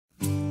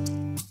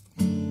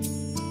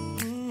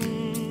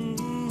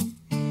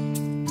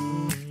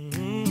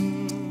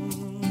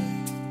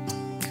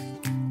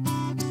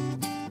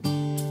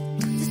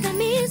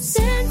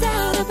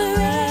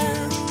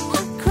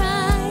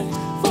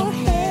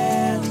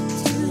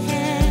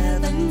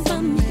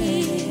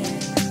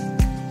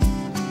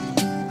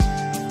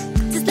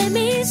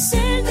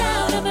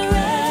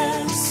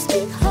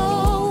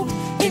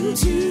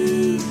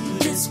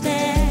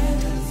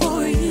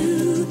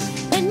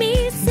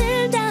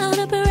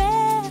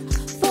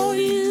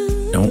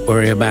Don't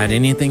worry about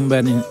anything,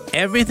 but in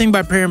everything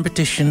by prayer and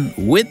petition,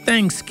 with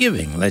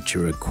thanksgiving, let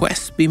your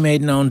requests be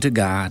made known to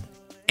God,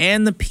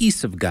 and the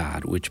peace of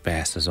God, which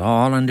passes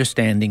all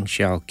understanding,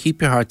 shall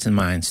keep your hearts and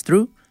minds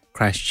through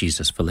Christ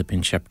Jesus.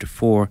 Philippians chapter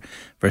 4,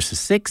 verses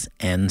 6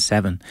 and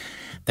 7.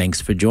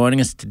 Thanks for joining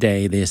us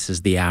today. This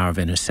is the Hour of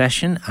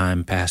Intercession.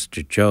 I'm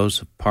Pastor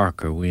Joseph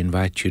Parker. We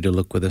invite you to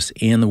look with us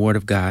in the Word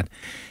of God,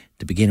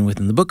 to begin with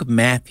in the book of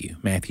Matthew,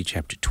 Matthew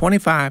chapter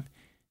 25,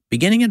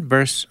 beginning at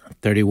verse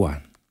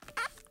 31.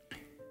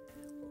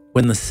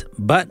 When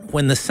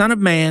the Son of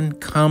Man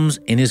comes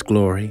in his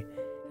glory,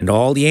 and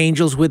all the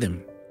angels with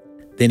him,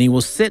 then he will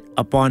sit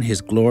upon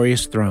his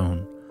glorious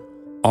throne.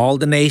 All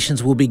the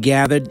nations will be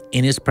gathered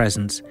in his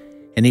presence,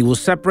 and he will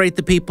separate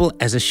the people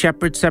as a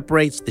shepherd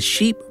separates the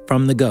sheep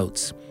from the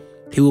goats.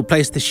 He will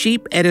place the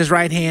sheep at his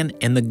right hand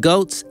and the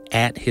goats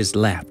at his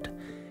left.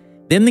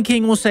 Then the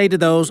king will say to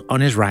those on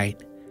his right,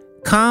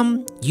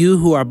 "Come, you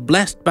who are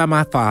blessed by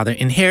my Father,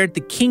 inherit the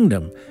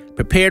kingdom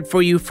prepared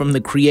for you from the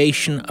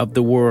creation of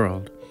the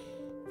world.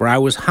 For I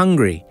was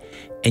hungry,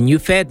 and you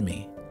fed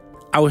me.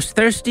 I was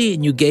thirsty,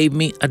 and you gave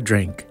me a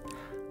drink.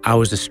 I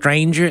was a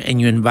stranger,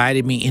 and you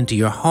invited me into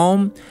your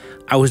home.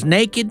 I was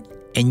naked,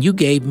 and you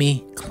gave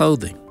me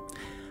clothing.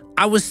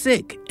 I was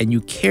sick, and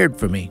you cared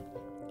for me.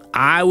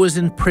 I was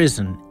in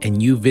prison,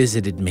 and you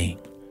visited me."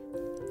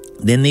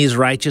 Then these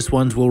righteous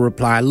ones will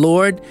reply,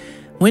 "Lord,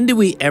 when did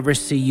we ever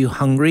see you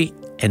hungry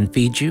and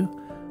feed you,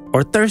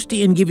 or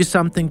thirsty and give you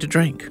something to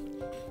drink?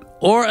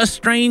 Or a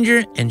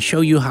stranger and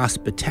show you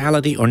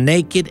hospitality, or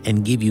naked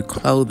and give you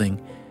clothing?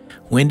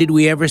 When did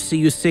we ever see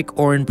you sick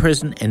or in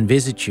prison and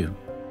visit you?"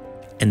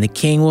 And the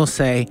king will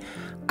say,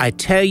 "I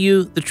tell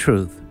you the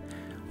truth.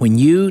 When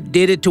you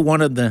did it to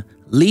one of the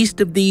least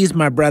of these,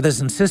 my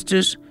brothers and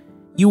sisters,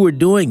 you were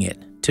doing it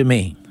to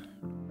me."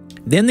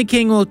 Then the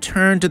king will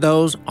turn to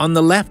those on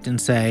the left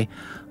and say,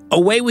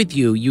 "Away with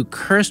you, you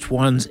cursed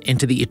ones,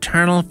 into the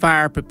eternal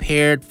fire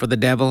prepared for the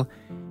devil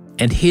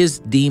and his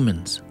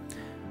demons.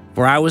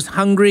 For I was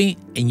hungry,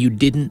 and you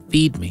didn't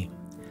feed me.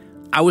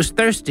 I was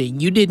thirsty,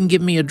 and you didn't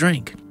give me a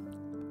drink.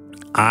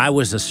 I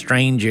was a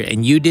stranger,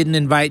 and you didn't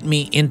invite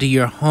me into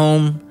your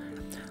home.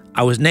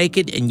 I was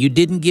naked, and you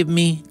didn't give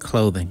me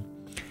clothing.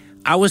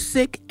 I was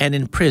sick and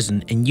in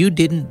prison, and you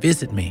didn't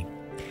visit me."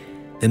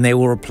 Then they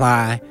will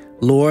reply,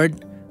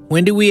 "Lord,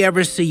 when did we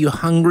ever see you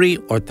hungry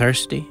or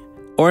thirsty,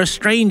 or a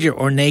stranger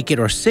or naked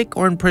or sick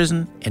or in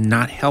prison, and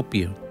not help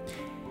you?"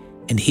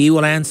 And he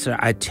will answer,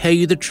 "I tell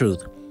you the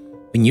truth.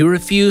 When you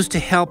refuse to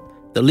help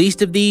the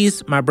least of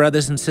these, my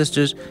brothers and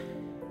sisters,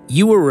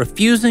 you were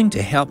refusing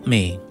to help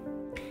me."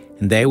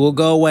 And they will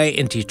go away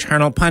into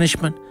eternal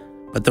punishment,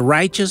 but the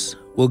righteous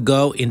will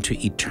go into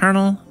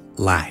eternal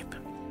life.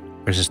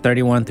 Verses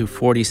 31 through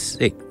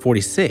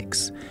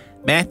 46,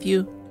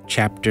 Matthew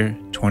chapter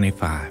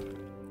 25.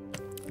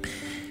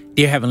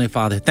 Dear Heavenly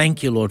Father,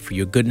 thank you, Lord, for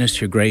your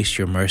goodness, your grace,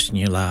 your mercy, and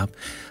your love.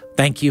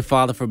 Thank you,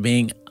 Father, for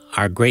being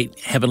our great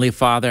Heavenly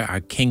Father, our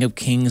King of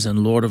Kings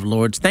and Lord of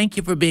Lords. Thank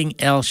you for being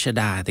El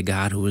Shaddai, the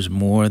God who is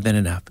more than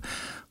enough.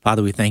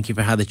 Father, we thank you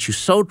for how that you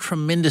so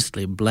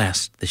tremendously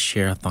blessed the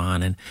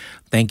share-a-thon, and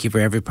thank you for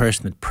every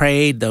person that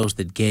prayed, those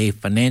that gave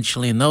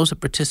financially, and those that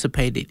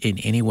participated in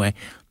any way.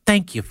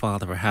 Thank you,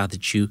 Father, for how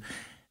that you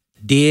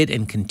did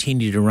and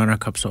continue to run our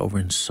cups over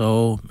in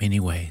so many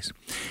ways.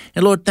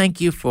 And Lord,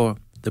 thank you for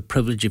the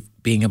privilege of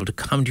being able to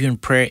come to you in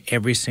prayer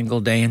every single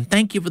day, and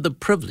thank you for the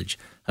privilege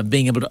of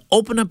being able to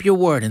open up your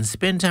word and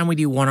spend time with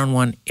you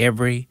one-on-one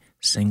every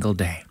single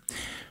day.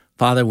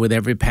 Father, with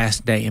every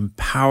past day,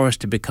 empower us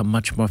to become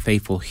much more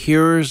faithful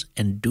hearers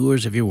and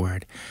doers of your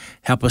word.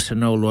 Help us to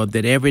know, Lord,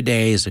 that every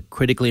day is a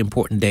critically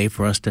important day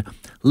for us to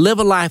live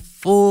a life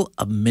full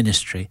of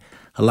ministry,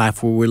 a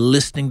life where we're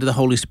listening to the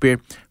Holy Spirit,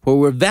 where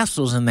we're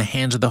vessels in the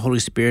hands of the Holy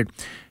Spirit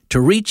to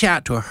reach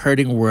out to a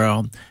hurting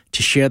world,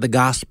 to share the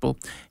gospel,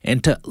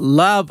 and to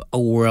love a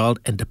world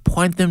and to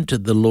point them to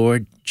the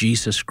Lord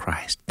Jesus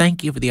Christ.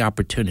 Thank you for the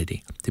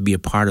opportunity to be a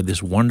part of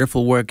this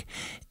wonderful work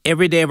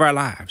every day of our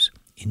lives.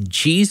 In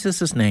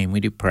Jesus' name we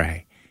do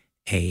pray.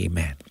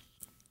 Amen.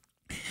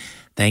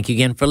 Thank you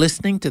again for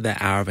listening to the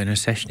Hour of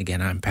Intercession.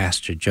 Again, I'm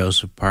Pastor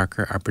Joseph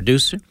Parker. Our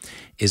producer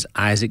is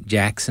Isaac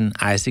Jackson.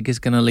 Isaac is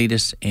going to lead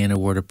us in a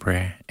word of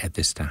prayer at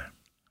this time.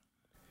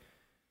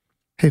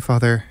 Hey,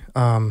 Father,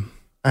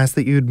 I ask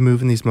that you'd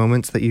move in these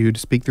moments, that you'd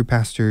speak through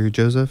Pastor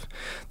Joseph,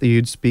 that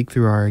you'd speak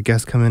through our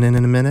guest coming in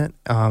a minute.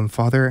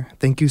 Father,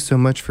 thank you so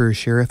much for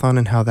Share-a-thon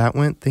and how that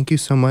went. Thank you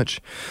so much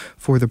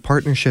for the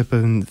partnership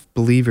of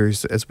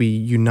believers as we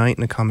unite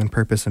in a common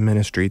purpose of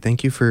ministry.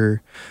 Thank you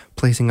for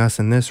placing us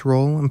in this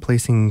role and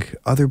placing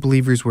other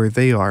believers where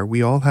they are.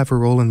 We all have a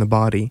role in the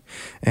body,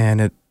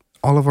 and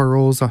all of our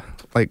roles,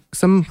 like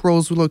some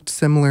roles looked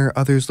similar,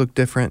 others look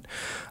different.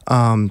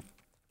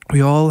 We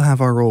all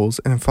have our roles,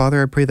 and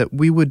Father, I pray that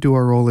we would do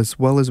our role as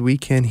well as we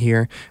can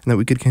here, and that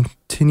we could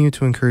continue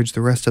to encourage the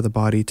rest of the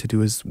body to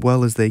do as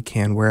well as they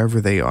can wherever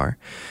they are,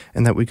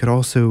 and that we could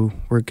also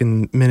work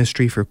in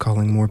ministry for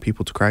calling more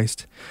people to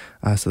Christ,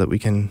 so that we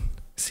can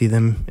see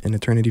them in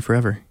eternity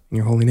forever. In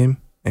your holy name,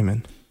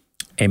 amen.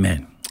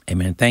 Amen.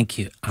 Amen. Thank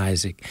you,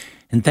 Isaac.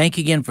 And thank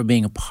you again for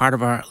being a part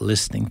of our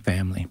listening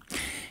family.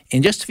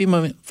 In just a few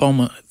moments,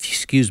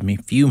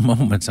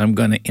 I'm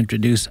going to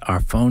introduce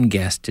our phone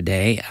guest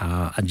today,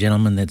 a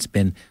gentleman that's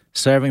been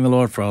serving the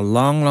Lord for a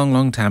long, long,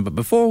 long time. But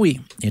before we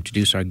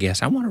introduce our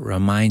guest, I want to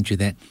remind you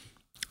that,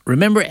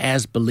 remember,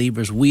 as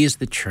believers, we as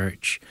the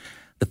church,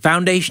 the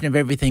foundation of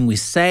everything we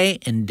say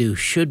and do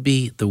should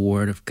be the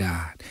Word of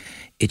God.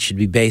 It should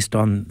be based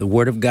on the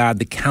Word of God,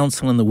 the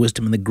counsel and the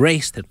wisdom and the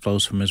grace that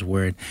flows from His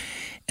Word.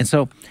 And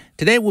so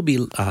today we'll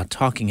be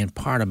talking in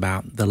part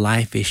about the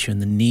life issue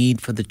and the need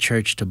for the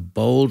church to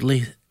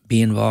boldly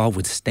be involved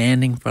with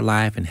standing for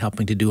life and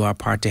helping to do our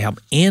part to help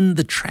end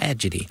the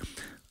tragedy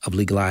of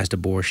legalized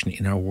abortion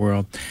in our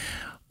world.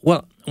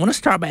 Well, I want to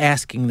start by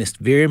asking this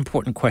very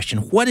important question.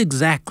 What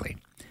exactly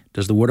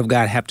does the Word of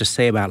God have to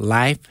say about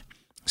life,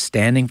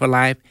 standing for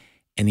life,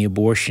 and the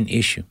abortion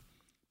issue?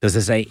 Does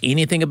it say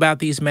anything about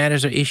these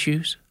matters or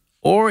issues?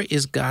 Or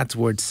is God's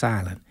Word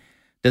silent?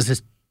 Does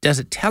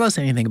it tell us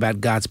anything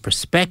about God's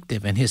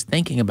perspective and His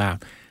thinking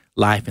about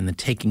life and the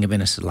taking of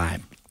innocent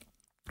life?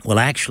 Well,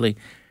 actually,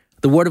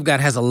 the Word of God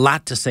has a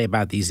lot to say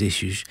about these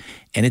issues,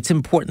 and it's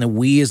important that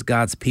we as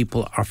God's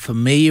people are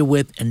familiar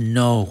with and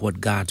know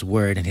what God's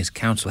Word and His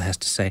counsel has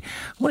to say.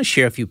 I want to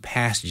share a few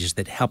passages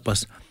that help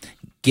us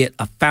get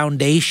a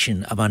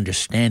foundation of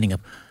understanding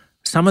of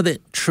some of the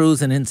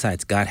truths and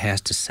insights God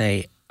has to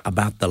say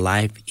about the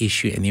life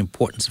issue and the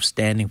importance of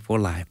standing for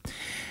life.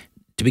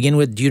 To begin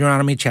with,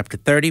 Deuteronomy chapter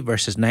 30,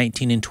 verses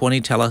 19 and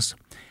 20 tell us,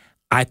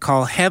 I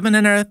call heaven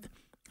and earth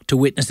to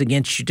witness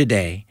against you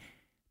today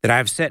that I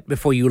have set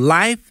before you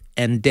life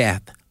and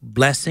death,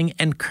 blessing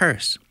and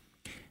curse.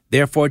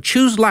 Therefore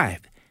choose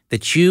life,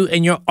 that you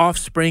and your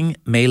offspring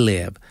may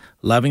live,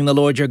 loving the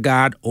Lord your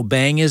God,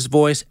 obeying His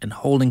voice and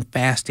holding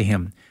fast to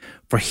Him.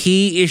 For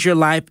He is your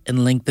life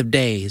and length of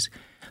days,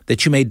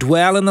 that you may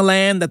dwell in the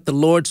land that the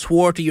Lord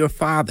swore to your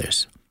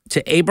fathers,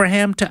 to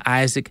Abraham, to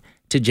Isaac,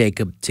 to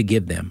Jacob, to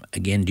give them.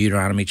 Again,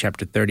 Deuteronomy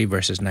chapter 30,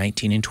 verses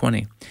 19 and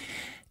 20.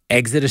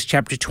 Exodus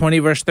chapter 20,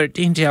 verse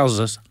 13 tells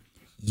us,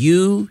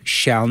 you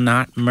shall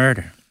not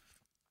murder.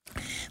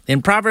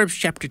 Then Proverbs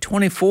chapter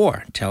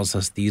 24 tells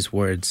us these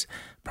words.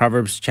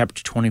 Proverbs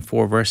chapter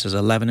 24, verses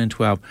 11 and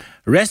 12.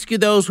 Rescue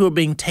those who are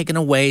being taken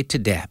away to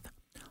death.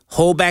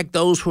 Hold back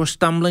those who are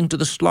stumbling to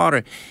the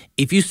slaughter.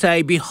 If you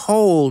say,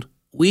 behold,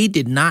 we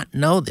did not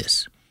know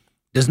this.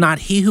 Does not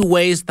He who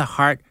weighs the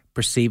heart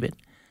perceive it?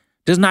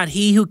 Does not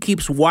He who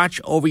keeps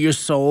watch over your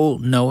soul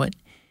know it?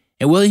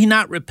 And will He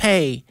not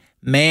repay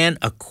man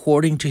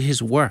according to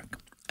his work?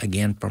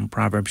 Again, from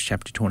Proverbs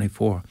chapter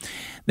 24.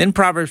 Then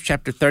Proverbs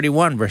chapter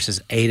 31,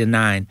 verses 8 and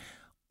 9.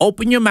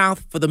 Open your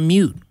mouth for the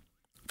mute,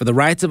 for the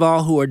rights of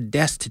all who are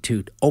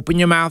destitute. Open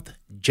your mouth,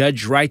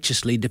 judge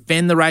righteously,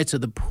 defend the rights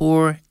of the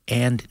poor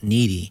and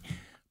needy.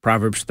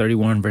 Proverbs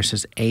 31,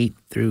 verses 8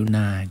 through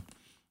 9.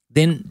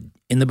 Then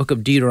in the book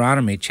of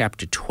Deuteronomy,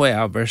 chapter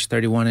 12, verse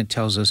 31, it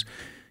tells us,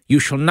 you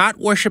shall not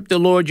worship the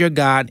Lord your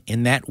God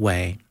in that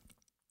way,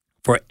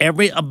 for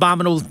every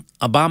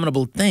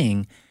abominable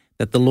thing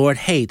that the Lord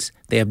hates,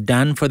 they have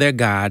done for their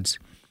gods.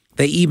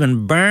 They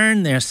even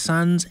burn their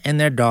sons and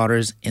their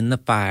daughters in the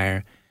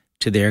fire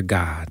to their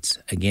gods.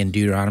 Again,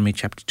 Deuteronomy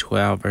chapter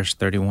 12, verse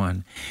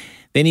 31.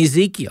 Then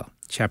Ezekiel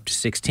chapter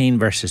 16,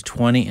 verses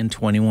 20 and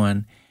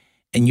 21.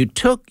 And you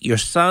took your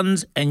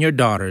sons and your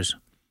daughters,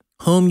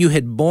 whom you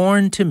had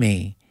borne to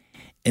me,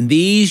 and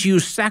these you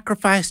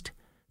sacrificed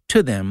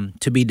to them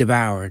to be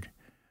devoured.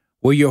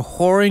 Were your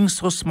whoring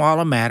so small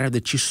a matter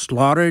that you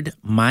slaughtered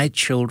my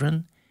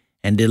children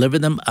and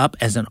delivered them up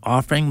as an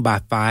offering by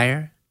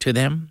fire to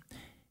them?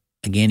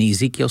 Again,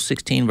 Ezekiel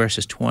 16,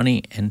 verses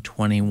 20 and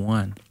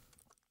 21.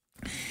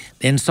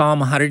 Then Psalm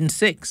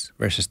 106,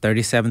 verses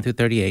 37 through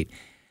 38.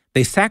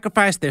 They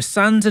sacrificed their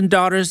sons and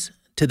daughters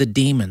to the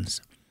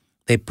demons.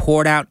 They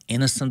poured out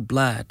innocent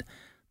blood,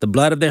 the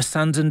blood of their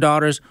sons and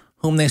daughters,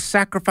 whom they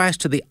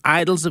sacrificed to the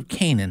idols of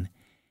Canaan,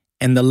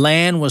 and the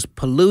land was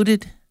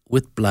polluted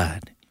with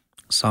blood.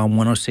 Psalm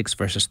 106,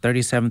 verses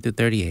 37 through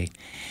 38.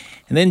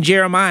 And then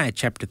Jeremiah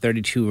chapter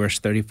 32, verse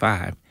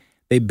 35.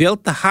 They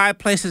built the high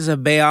places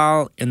of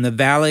Baal in the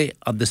valley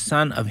of the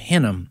son of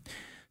Hinnom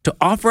to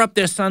offer up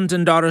their sons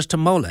and daughters to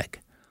Molech,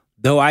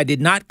 though I did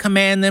not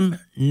command them,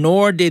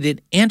 nor did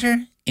it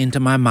enter into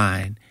my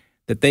mind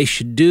that they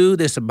should do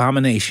this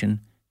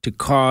abomination to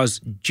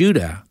cause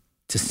Judah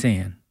to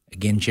sin.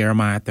 Again,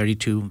 Jeremiah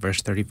 32,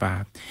 verse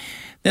 35.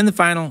 Then the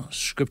final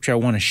scripture I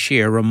want to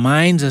share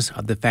reminds us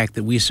of the fact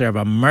that we serve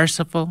a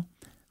merciful,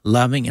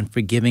 loving, and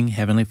forgiving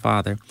Heavenly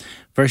Father.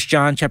 1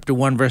 John chapter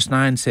 1, verse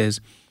 9 says,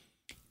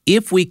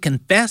 if we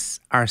confess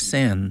our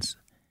sins,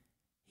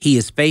 He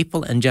is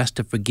faithful and just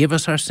to forgive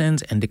us our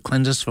sins and to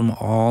cleanse us from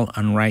all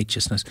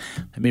unrighteousness.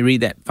 Let me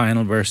read that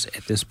final verse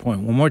at this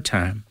point one more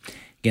time.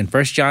 Again,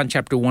 1 John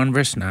chapter 1,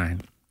 verse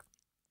 9.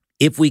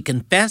 If we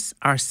confess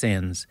our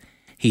sins,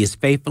 He is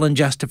faithful and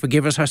just to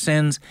forgive us our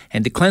sins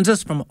and to cleanse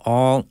us from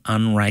all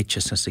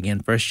unrighteousness.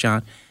 Again, 1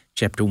 John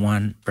chapter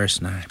 1,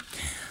 verse 9.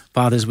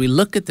 Father, as we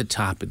look at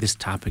this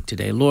topic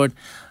today, Lord,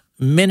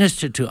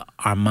 minister to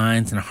our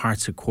minds and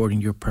hearts according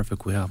to your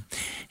perfect will.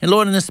 And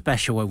Lord, in this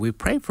special way, we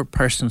pray for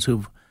persons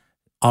who've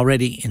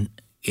already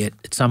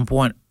at some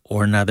point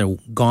or another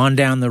gone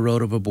down the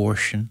road of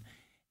abortion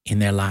in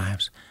their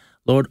lives.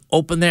 Lord,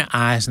 open their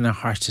eyes and their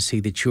hearts to see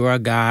that you are a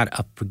God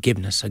of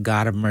forgiveness, a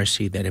God of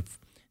mercy,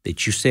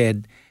 that you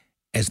said,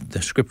 as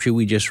the scripture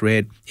we just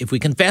read, if we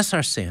confess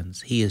our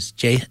sins, he is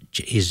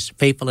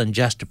faithful and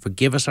just to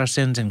forgive us our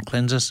sins and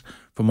cleanse us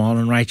from all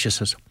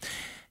unrighteousness.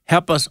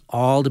 Help us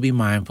all to be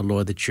mindful,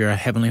 Lord, that you're a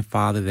Heavenly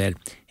Father, that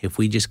if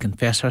we just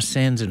confess our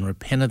sins and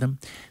repent of them,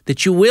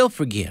 that you will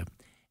forgive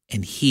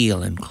and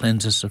heal and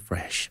cleanse us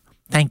afresh.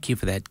 Thank you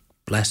for that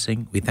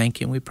blessing. We thank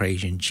you and we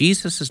praise you. In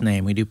Jesus'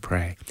 name we do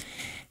pray.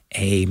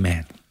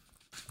 Amen.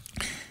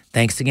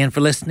 Thanks again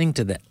for listening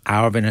to the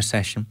Hour of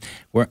Intercession.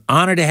 We're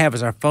honored to have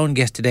as our phone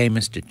guest today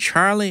Mr.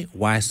 Charlie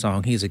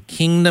Wysong. He's a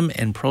kingdom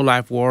and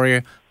pro-life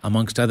warrior.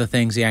 Amongst other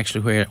things, he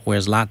actually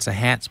wears lots of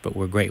hats, but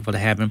we're grateful to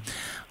have him.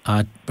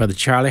 Brother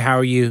Charlie, how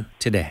are you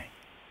today?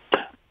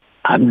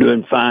 I'm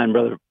doing fine,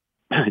 Brother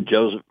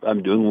Joseph.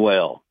 I'm doing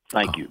well.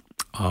 Thank you.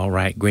 All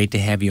right. Great to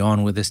have you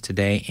on with us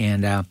today.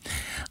 And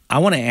I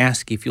want to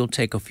ask if you'll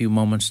take a few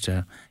moments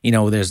to,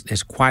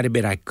 there's quite a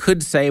bit I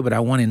could say, but I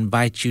want to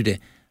invite you to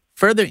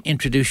further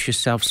introduce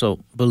yourself so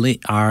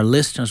our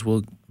listeners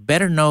will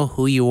better know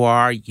who you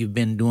are. You've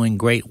been doing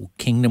great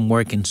kingdom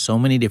work in so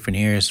many different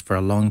areas for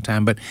a long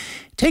time, but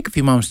take a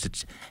few moments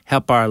to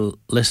help our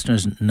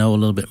listeners know a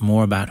little bit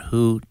more about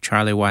who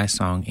Charlie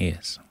Wysong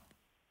is.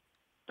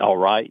 All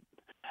right.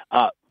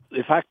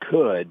 If I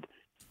could,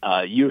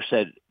 you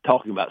said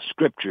talking about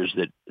scriptures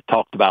that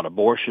talked about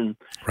abortion.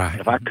 Right.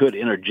 If I could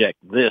interject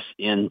this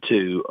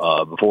into,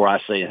 before I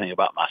say anything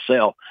about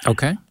myself.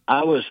 Okay.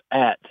 I was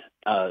at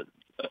a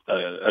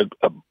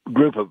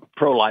group of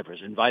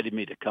pro-lifers invited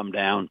me to come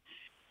down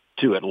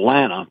to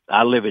Atlanta.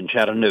 I live in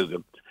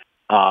Chattanooga,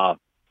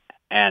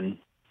 and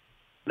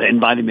they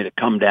invited me to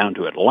come down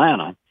to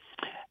Atlanta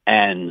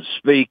and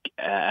speak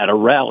at a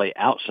rally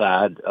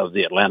outside of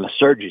the Atlanta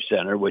Surgery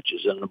Center, which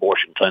is an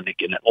abortion clinic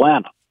in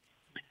Atlanta.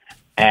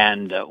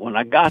 And when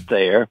I got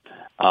there, it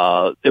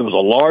was a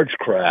large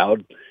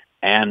crowd,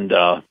 and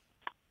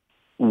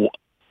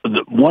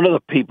one of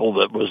the people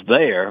that was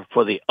there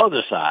for the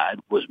other side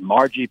was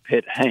Margie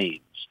Pitt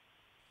Haynes.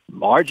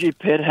 Margie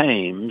Pitt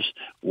Haynes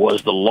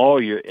was the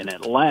lawyer in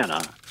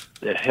Atlanta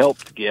that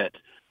helped get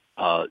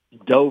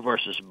Doe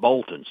versus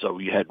Bolton. So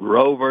you had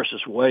Roe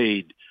versus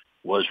Wade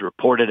was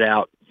reported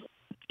out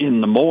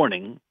in the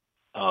morning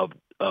of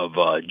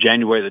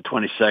January the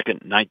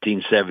 22nd,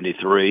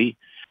 1973,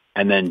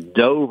 and then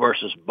Doe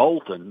versus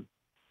Bolton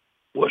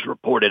was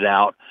reported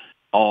out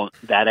on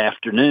that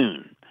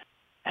afternoon.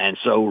 And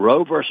so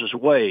Roe versus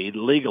Wade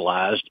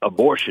legalized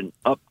abortion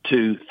up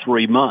to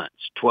 3 months,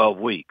 12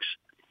 weeks.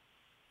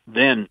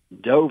 Then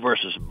Doe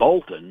versus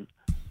Bolton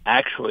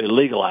actually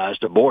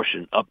legalized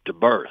abortion up to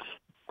birth.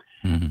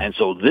 Mm-hmm. And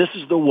so this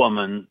is the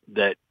woman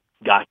that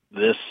got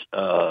this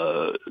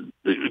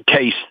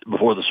case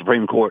before the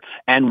Supreme Court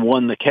and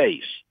won the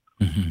case.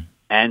 Mm-hmm.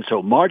 And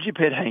so Margie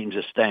Pitt Haynes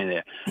is standing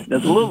there.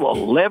 There's a little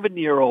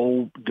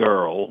 11-year-old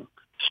girl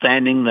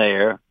standing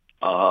there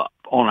on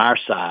our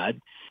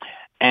side,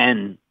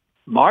 and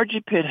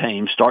Margie Pitt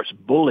Haynes starts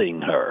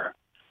bullying her.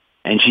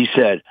 And she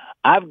said,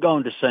 I've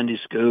gone to Sunday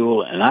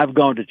school and I've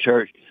gone to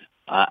church,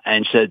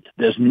 and said,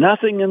 there's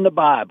nothing in the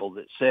Bible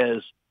that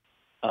says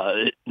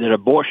that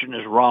abortion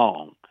is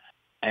wrong.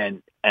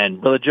 And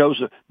Brother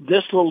Joseph,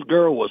 this little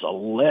girl was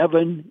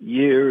 11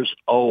 years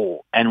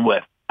old, and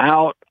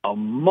without a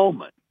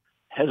moment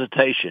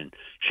hesitation,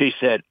 she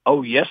said,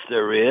 oh, yes,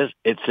 there is.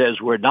 It says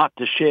we're not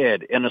to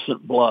shed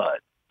innocent blood.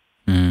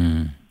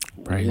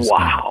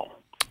 Wow. God.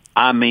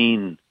 I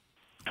mean,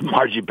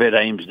 Margie Pitt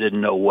Haynes didn't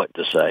know what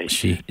to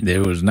say.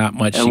 There was not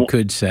much she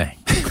could say.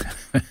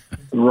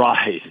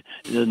 Right.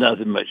 There's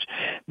nothing much.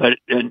 But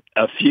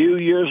a few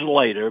years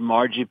later,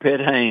 Margie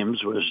Pitt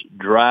Haynes was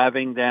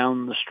driving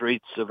down the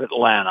streets of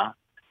Atlanta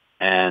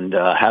and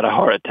had a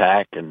heart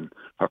attack, and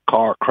her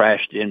car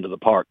crashed into the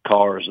parked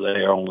cars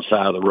there on the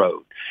side of the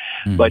road.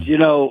 Mm-hmm. But,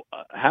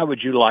 how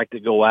would you like to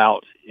go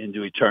out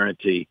into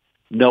eternity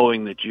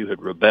knowing that you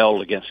had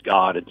rebelled against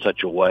God in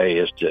such a way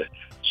as to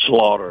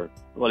slaughter?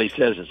 Well, he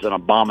says it's an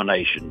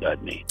abomination,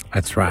 doesn't he?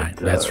 That's right.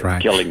 That's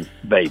right. Killing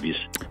babies.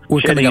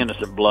 Shedding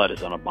innocent blood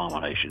is an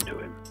abomination to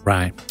him.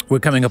 Right. We're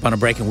coming up on a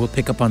break, and we'll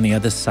pick up on the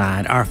other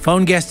side. Our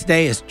phone guest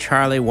today is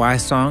Charlie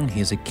Wysong.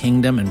 He's a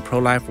kingdom and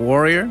pro-life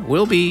warrior.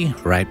 We'll be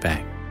right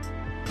back.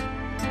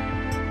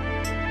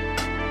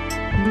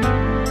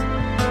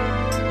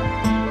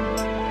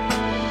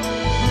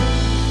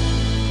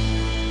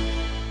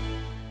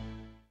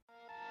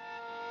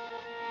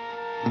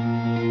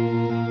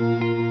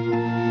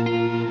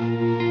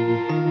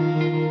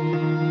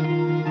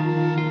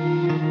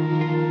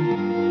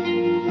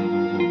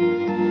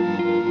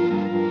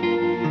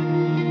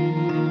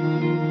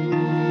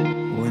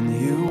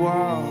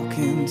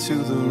 Into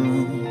the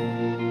room,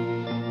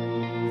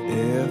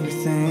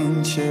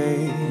 everything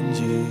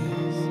changes.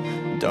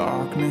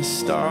 Darkness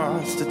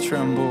starts to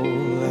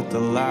tremble at the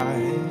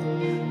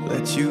light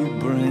let you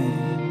bring.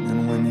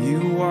 And when you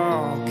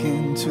walk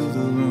into the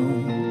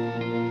room,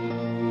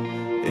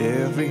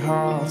 every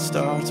heart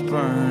starts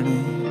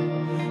burning.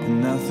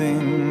 And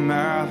nothing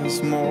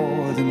matters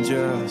more than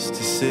just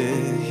to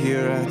sit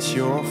here at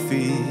your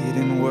feet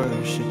and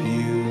worship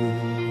you.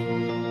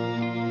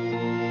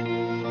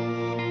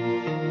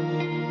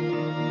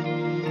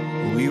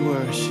 We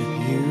worship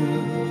you,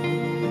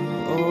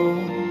 oh.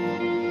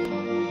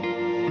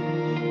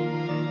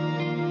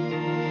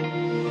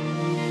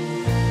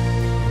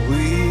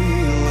 We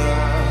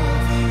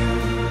love you,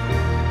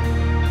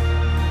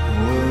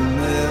 we'll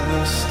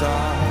never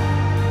stop.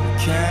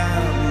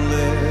 Can't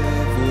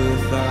live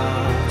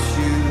without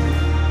you,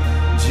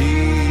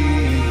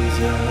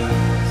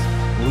 Jesus.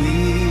 We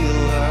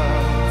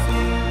love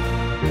you,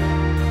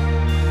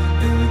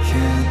 and we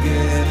can't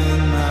get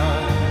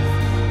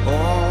enough.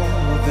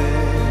 All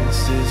this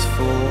is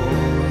for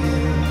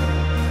you,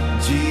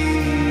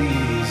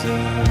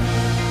 Jesus.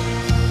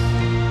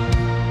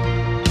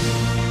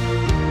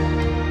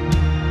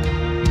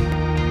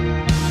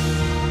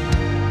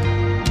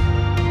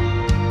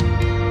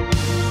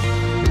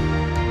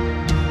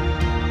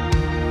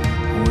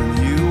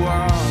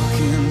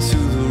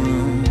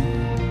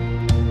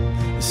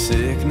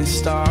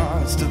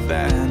 Starts to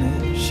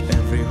vanish,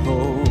 every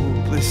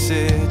hopeless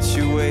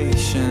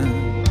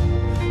situation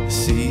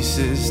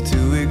ceases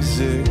to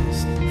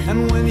exist.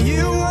 And when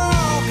you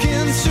walk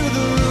into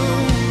the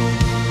room,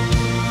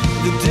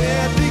 the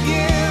dead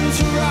begin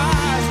to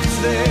rise, 'cause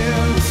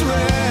there's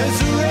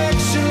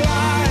resurrection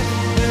life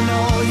in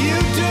all you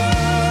do.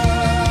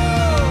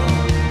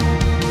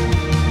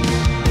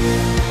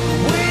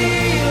 We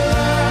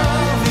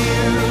love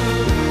you,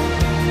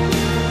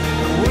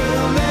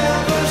 we'll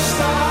never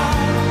stop.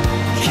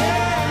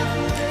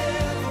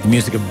 The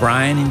music of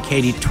Brian and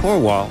Katie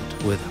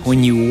Torwalt with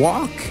When You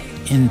Walk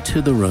Into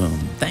the Room.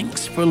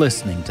 Thanks for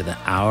listening to the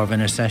Hour of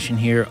Intercession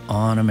here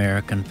on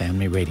American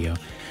Family Radio.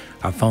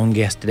 Our phone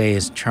guest today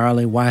is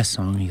Charlie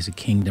Wysong. He's a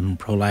Kingdom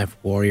pro-life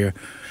warrior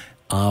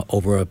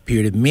over a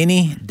period of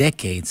many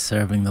decades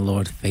serving the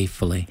Lord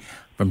faithfully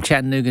from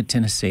Chattanooga,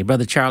 Tennessee.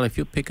 Brother Charlie, if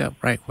you'll pick up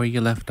right where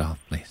you left off,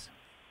 please.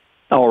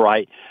 All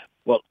right.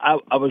 Well, I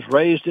was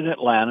raised in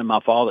Atlanta. My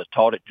father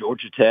taught at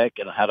Georgia Tech,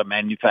 and I had a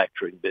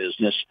manufacturing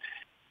business.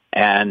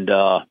 And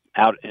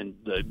out in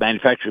the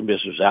manufacturing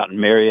business out in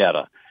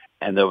Marietta,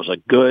 and there was a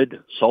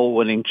good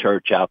soul-winning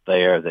church out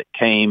there that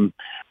came.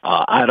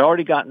 I'd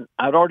already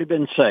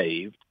been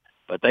saved,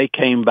 but they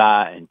came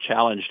by and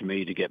challenged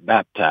me to get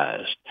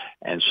baptized,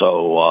 and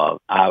so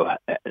I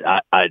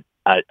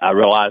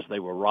realized they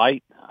were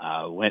right.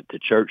 I went to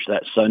church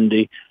that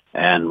Sunday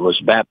and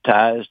was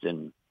baptized,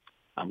 and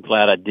I'm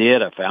glad I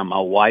did. I found my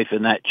wife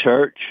in that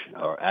church,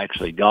 or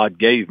actually God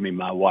gave me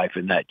my wife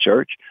in that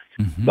church.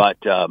 Mm-hmm. But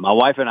my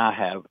wife and I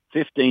have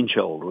 15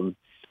 children,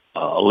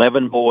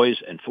 11 boys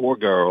and 4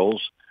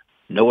 girls,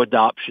 no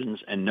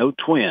adoptions and no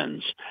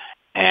twins.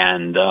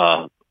 And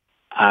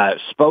I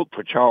spoke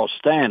for Charles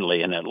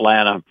Stanley in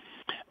Atlanta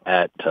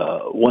at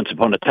once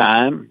upon a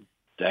time,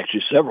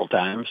 actually several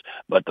times.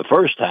 But the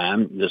first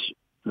time,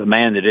 the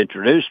man that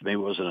introduced me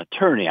was an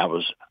attorney I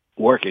was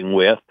working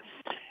with.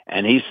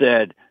 And he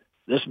said,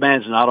 "This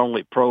man's not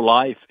only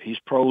pro-life, he's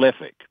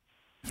prolific."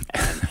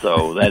 And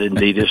so that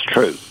indeed is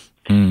true.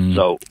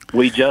 So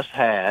we just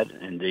had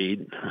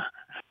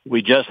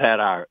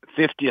our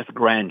 50th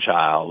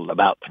grandchild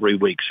about 3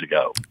 weeks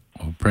ago.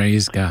 Oh,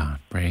 praise God.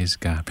 Praise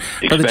God.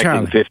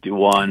 Expecting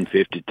 51,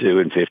 52,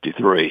 and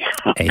 53.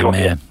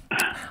 Amen.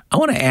 I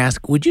want to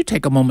ask, would you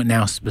take a moment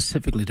now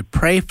specifically to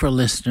pray for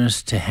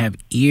listeners to have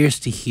ears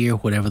to hear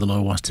whatever the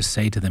Lord wants to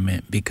say to them?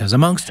 Because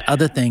amongst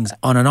other things,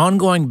 on an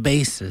ongoing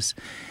basis,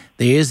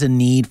 there is a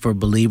need for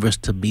believers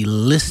to be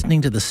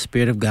listening to the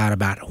Spirit of God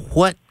about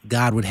what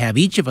God would have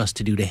each of us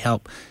to do to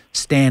help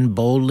stand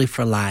boldly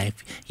for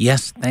life.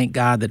 Yes, thank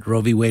God that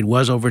Roe v. Wade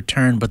was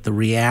overturned, but the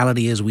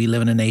reality is we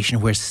live in a nation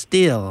where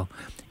still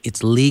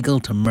it's legal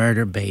to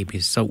murder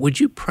babies. So would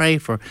you pray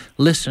for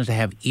listeners to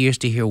have ears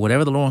to hear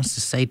whatever the Lord wants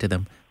to say to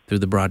them through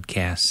the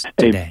broadcast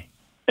today?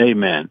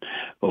 Amen.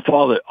 Well,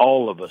 Father,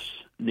 all of us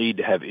need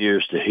to have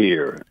ears to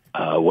hear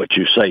what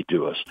you say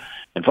to us.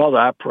 And Father,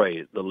 I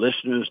pray the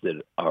listeners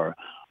that are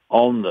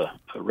on the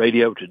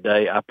radio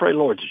today, I pray,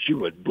 Lord, that you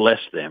would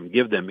bless them,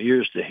 give them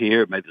ears to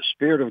hear. May the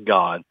Spirit of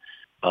God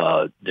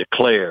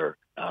declare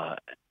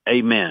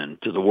amen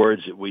to the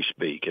words that we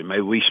speak, and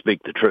may we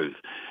speak the truth.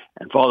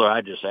 And Father,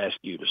 I just ask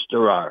you to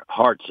stir our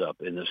hearts up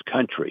in this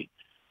country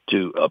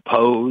to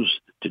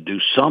oppose, to do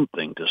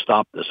something to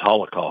stop this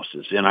Holocaust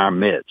that's in our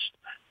midst.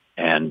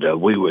 And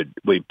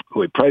we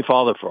pray,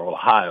 Father, for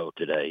Ohio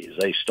today as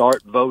they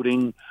start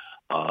voting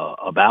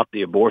about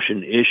the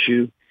abortion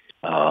issue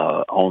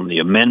on the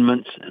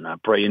amendments. And I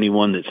pray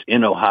anyone that's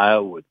in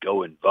Ohio would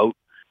go and vote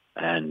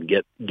and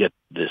get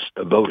this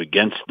vote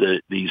against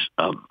these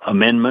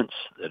amendments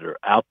that are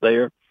out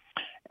there.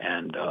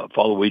 And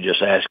Father, we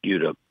just ask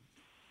you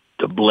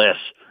to bless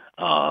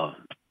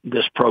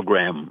this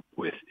program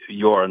with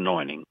your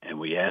anointing, and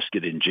we ask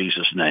it in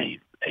Jesus' name.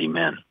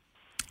 Amen.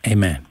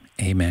 Amen.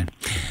 Amen.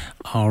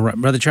 All right,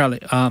 Brother Charlie,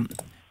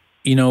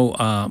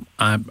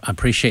 I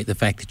appreciate the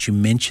fact that you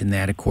mentioned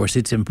that. Of course,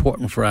 it's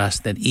important for us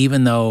that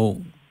even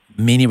though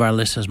many of our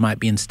listeners might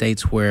be in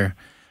states where,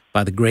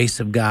 by the grace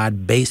of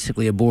God,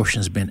 basically abortion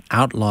has been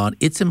outlawed,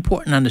 it's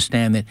important to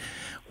understand that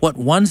what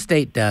one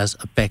state does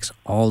affects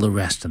all the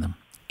rest of them.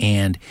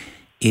 And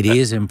it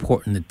is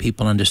important that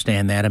people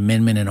understand that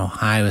amendment in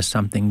Ohio is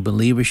something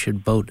believers should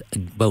vote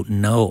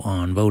no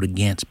on, vote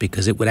against,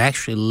 because it would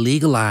actually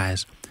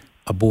legalize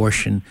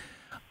abortion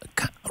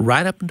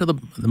right up until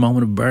the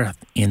moment of birth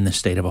in the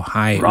state of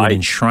Ohio. It would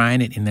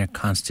enshrine it in their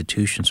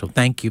constitution. So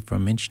thank you for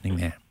mentioning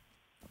that.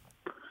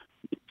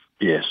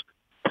 Yes.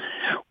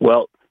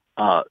 Well,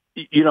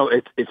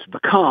 it's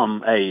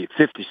become a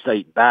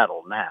 50-state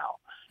battle now.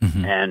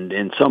 Mm-hmm. And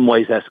in some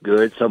ways that's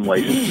good, some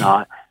ways it's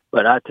not.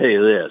 But I tell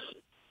you this,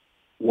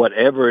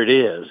 whatever it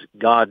is,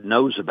 God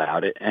knows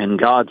about it. And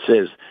God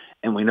says,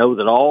 and we know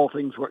that all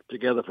things work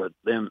together for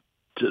them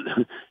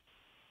to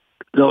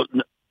them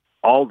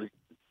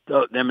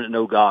that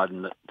know God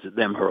and to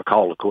them who are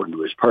called according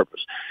to his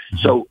purpose.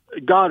 So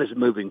God is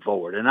moving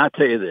forward. And I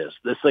tell you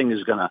this thing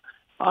is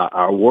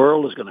our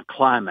world is going to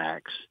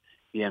climax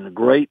in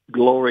great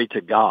glory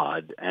to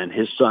God and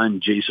his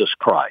son, Jesus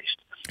Christ.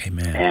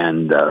 Amen.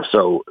 And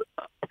so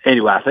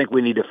anyway, I think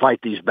we need to fight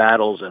these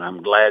battles, and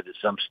I'm glad that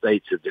some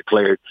states have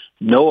declared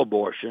no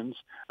abortions.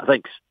 I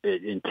think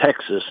in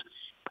Texas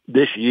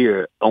this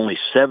year, only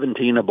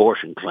 17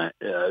 abortions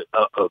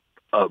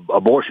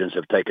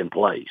have taken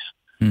place.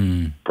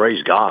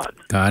 Praise God.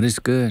 God is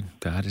good.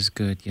 God is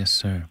good. Yes,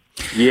 sir.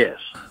 Yes.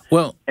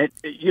 Well, and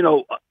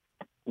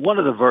one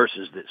of the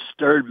verses that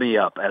stirred me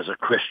up as a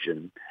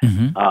Christian.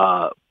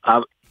 Now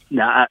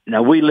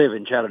we live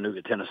in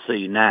Chattanooga,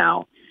 Tennessee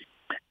now,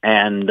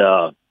 and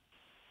I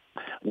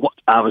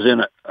was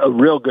in a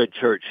real good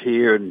church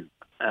here, and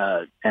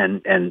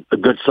a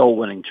good soul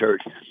winning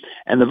church.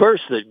 And the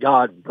verse that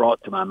God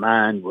brought to my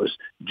mind was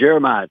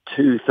Jeremiah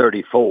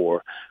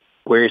 2:34.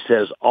 Where he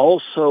says,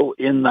 also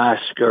in thy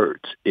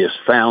skirts is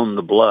found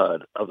the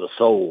blood of the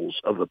souls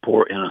of the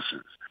poor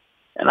innocents.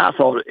 And I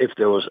thought if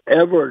there was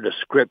ever a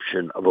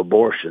description of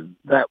abortion,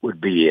 that would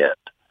be it.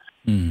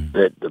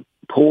 That the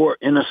poor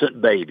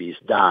innocent babies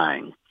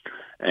dying.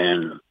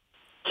 And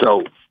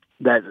so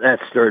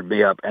that stirred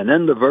me up. And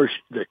then the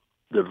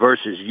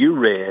verses you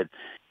read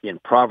in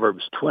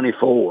Proverbs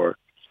 24,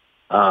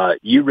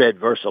 you read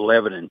verse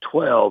 11 and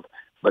 12,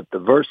 but the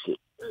verse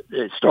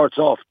it starts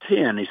off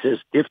 10. He says,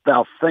 if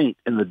thou faint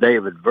in the day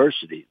of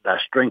adversity, thy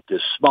strength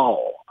is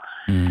small.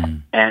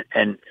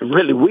 And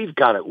really we've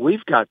got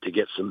to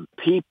get some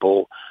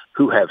people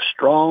who have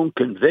strong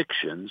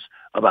convictions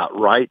about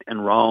right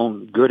and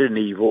wrong, good and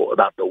evil,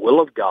 about the will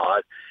of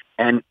God,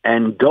 and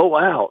go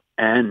out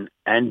and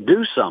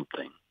do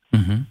something.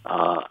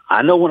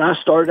 I know when I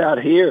started out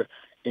here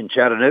in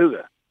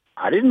Chattanooga,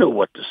 I didn't know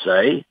what to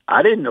say.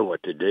 I didn't know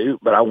what to do,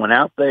 but I went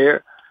out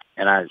there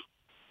and I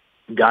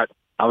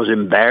was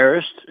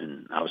embarrassed,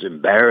 and I was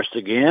embarrassed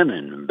again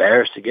and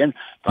embarrassed again.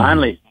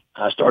 Finally,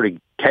 I started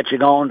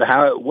catching on to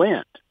how it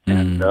went,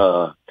 and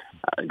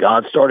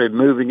God started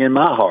moving in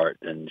my heart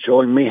and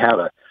showing me how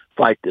to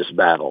fight this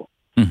battle.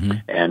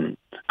 And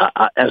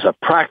as a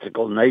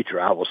practical nature,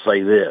 I will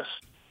say this.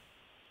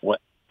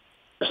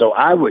 So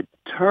I would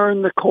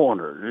turn the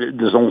corner.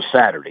 It was on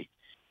Saturday.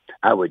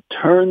 I would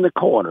turn the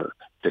corner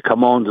to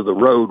come onto the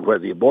road where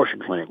the abortion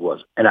clinic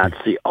was, and I'd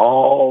see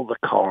all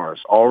the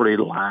cars already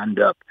lined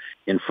up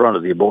in front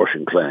of the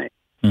abortion clinic.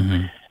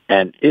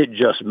 And it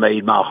just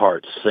made my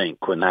heart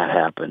sink when that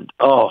happened.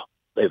 Oh,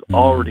 they've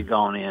already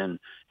gone in.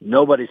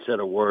 Nobody said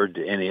a word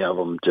to any of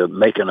them to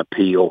make an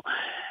appeal.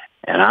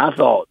 And I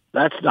thought,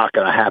 that's not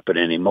going to happen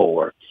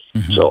anymore.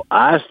 So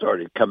I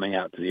started coming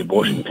out to the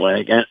abortion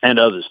clinic, and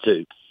others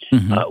too.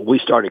 We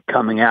started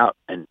coming out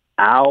an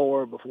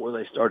hour before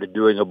they started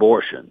doing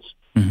abortions.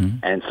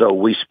 And so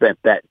we spent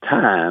that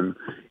time,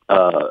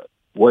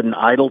 wasn't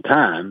idle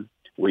time.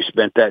 We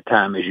spent that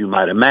time, as you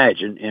might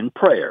imagine, in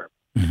prayer.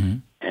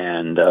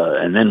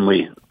 And then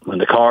when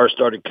the cars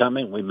started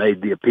coming, we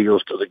made the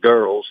appeals to the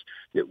girls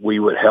that we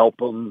would help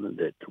them,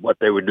 that what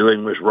they were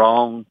doing was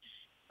wrong.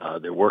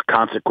 There were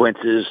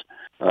consequences,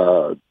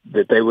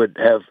 that they would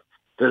have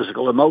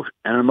physical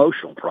and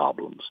emotional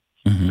problems.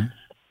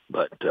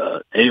 But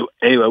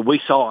anyway,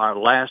 we saw our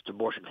last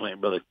abortion clinic,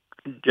 Brother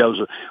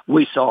Joseph.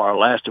 We saw our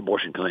last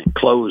abortion clinic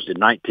closed in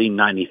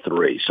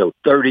 1993, so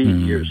 30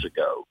 years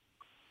ago.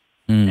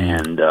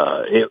 And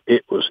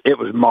it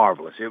was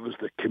marvelous. It was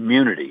the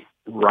community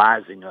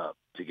rising up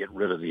to get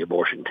rid of the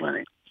abortion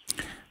clinic.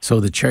 So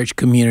the church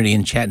community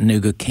in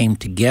Chattanooga came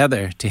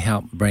together to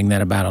help bring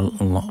that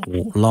about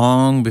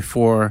long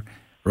before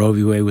Roe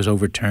v. Wade was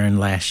overturned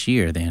last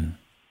year then.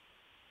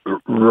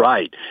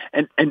 Right.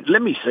 And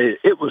let me say,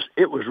 it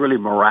was really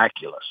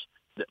miraculous.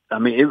 I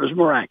mean, it was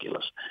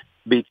miraculous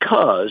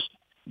because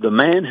the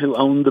man who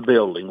owned the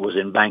building was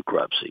in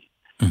bankruptcy.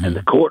 And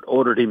the court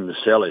ordered him to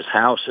sell his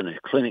house and his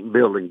clinic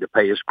building to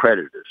pay his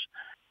creditors.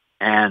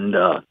 And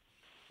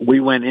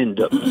we went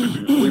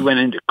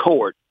into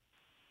court,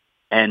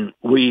 and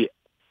we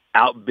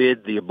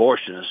outbid the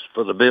abortionists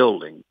for the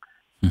building,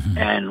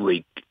 and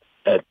we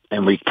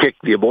and we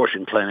kicked the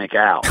abortion clinic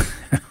out.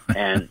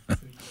 And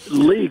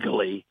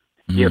legally,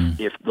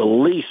 if the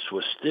lease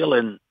was still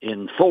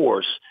in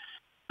force,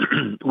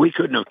 we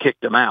couldn't have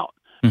kicked them out.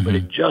 But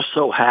it just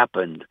so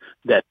happened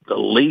that the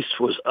lease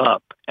was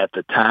up at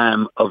the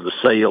time of the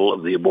sale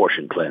of the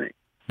abortion clinic.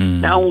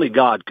 Now, only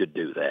God could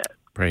do that.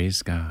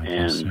 Praise God.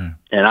 And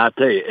I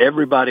tell you,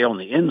 everybody on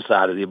the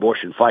inside of the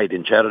abortion fight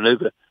in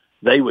Chattanooga,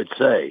 they would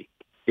say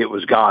it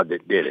was God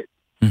that did it.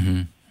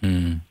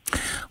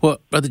 Well,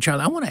 Brother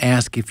Charlie, I want to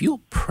ask if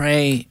you'll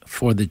pray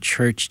for the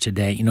church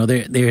today. You know,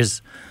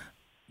 there's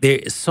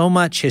so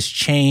much has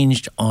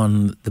changed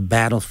on the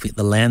battlefield,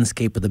 the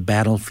landscape of the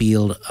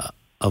battlefield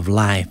of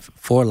life,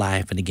 for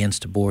life and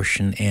against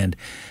abortion. And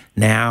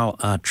now,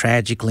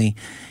 tragically,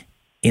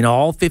 in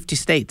all 50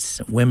 states,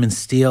 women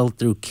still,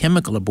 through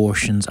chemical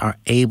abortions, are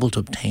able to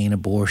obtain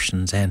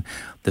abortions. And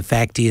the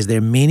fact is, there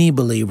are many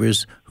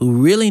believers who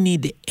really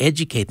need to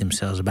educate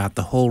themselves about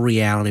the whole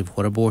reality of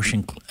what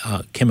abortion,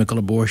 chemical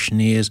abortion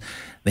is.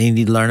 They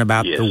need to learn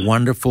about the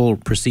wonderful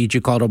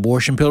procedure called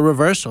abortion pill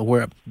reversal,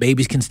 where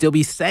babies can still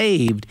be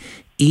saved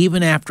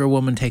even after a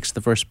woman takes the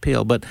first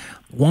pill. But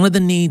one of the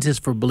needs is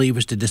for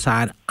believers to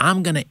decide,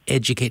 I'm going to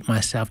educate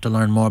myself to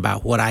learn more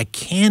about what I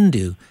can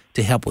do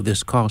to help with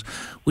this cause.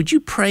 Would you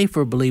pray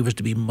for believers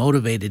to be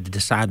motivated to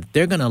decide that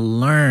they're going to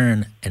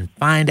learn and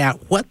find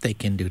out what they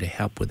can do to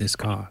help with this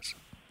cause?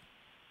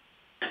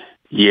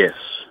 Yes.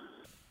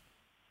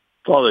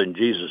 Father, in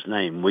Jesus'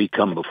 name, we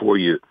come before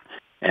you,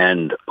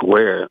 and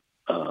where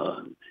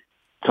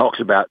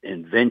talks about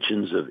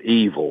inventions of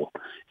evil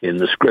in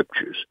the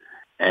Scriptures.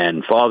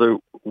 And Father,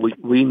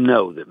 we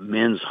know that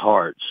men's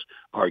hearts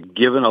are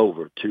given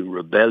over to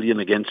rebellion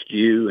against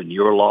you and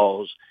your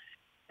laws.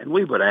 And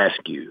we would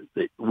ask you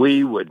that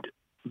we would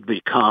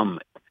become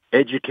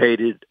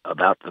educated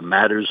about the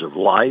matters of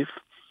life,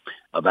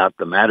 about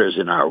the matters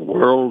in our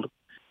world,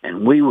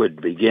 and we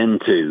would begin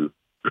to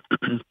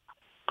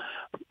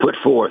put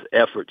forth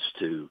efforts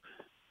to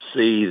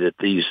see that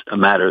these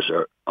matters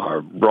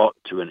are brought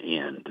to an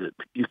end. That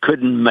you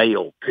couldn't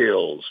mail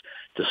pills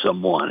to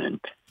someone and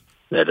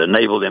that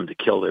enable them to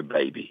kill their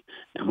baby.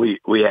 And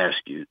we ask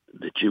you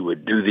that you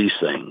would do these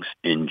things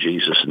in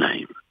Jesus'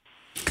 name.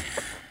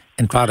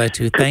 And Father,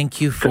 too, thank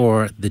you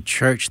for the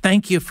church.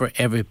 Thank you for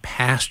every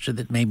pastor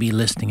that may be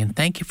listening. And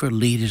thank you for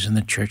leaders in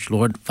the church,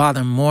 Lord.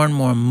 Father, more and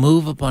more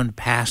move upon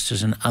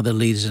pastors and other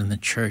leaders in the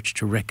church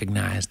to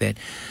recognize that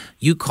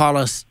you call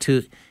us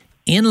to,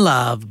 in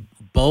love,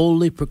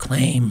 boldly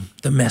proclaim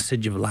the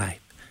message of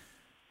life.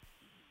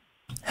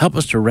 Help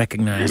us to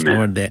recognize, Amen.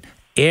 Lord, that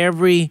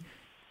every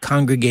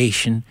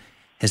congregation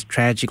has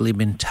tragically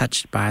been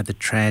touched by the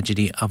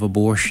tragedy of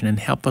abortion, and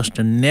help us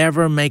to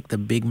never make the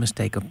big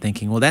mistake of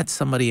thinking, well, that's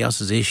somebody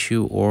else's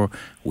issue, or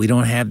we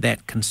don't have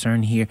that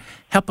concern here.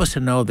 Help us to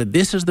know that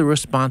this is the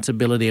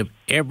responsibility of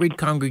every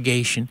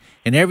congregation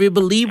and every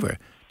believer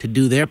to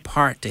do their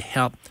part to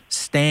help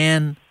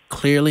stand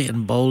clearly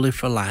and boldly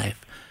for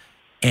life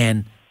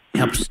and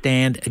help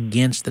stand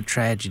against the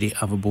tragedy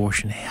of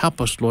abortion. Help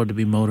us, Lord, to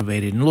be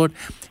motivated. And Lord,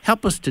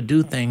 help us to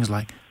do things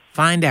like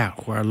find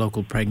out where our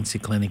local pregnancy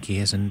clinic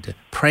is and to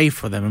pray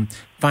for them, and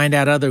find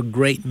out other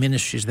great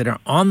ministries that are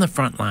on the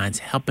front lines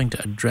helping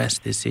to address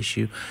this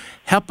issue.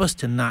 Help us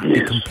to not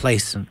be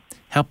complacent.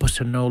 Help us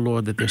to know,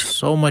 Lord, that there's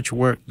so much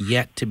work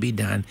yet to be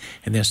done,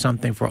 and there's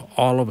something for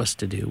all of us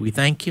to do. We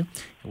thank you,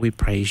 and we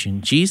praise you.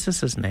 In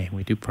Jesus' name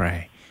we do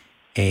pray.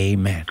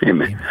 Amen.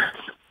 Amen.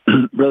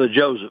 Brother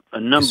Joseph, a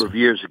number of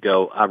years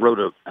ago, I wrote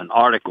an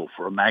article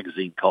for a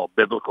magazine called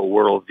Biblical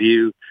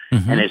Worldview,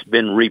 and it's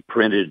been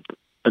reprinted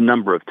a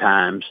number of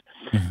times.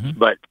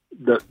 But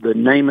the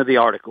name of the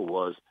article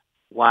was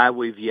Why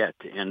We've Yet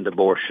to End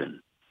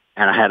Abortion.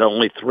 And I had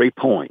only 3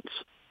 points.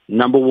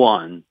 Number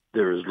one,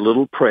 there is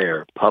little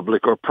prayer,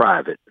 public or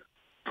private,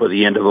 for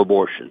the end of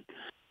abortion.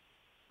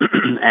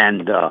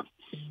 And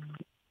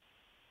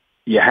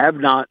you have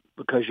not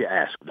because you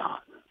ask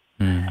not.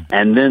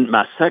 And then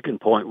my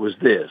second point was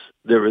this: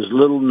 there is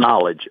little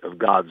knowledge of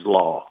God's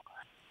law.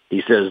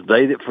 He says,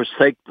 they that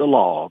forsake the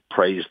law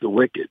praise the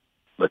wicked,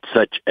 but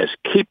such as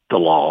keep the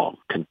law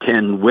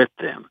contend with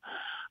them.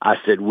 I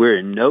said, we're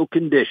in no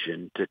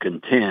condition to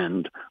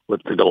contend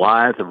with the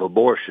Goliath of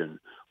abortion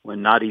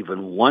when not even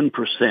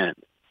 1%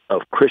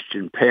 of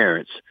Christian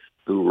parents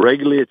who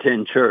regularly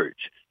attend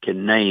church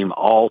can name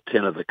all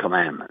 10 of the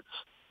commandments.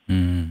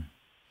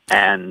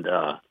 And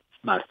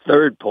my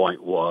third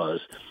point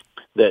was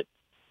that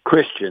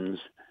Christians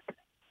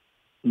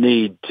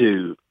need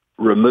to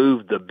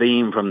remove the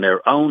beam from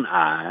their own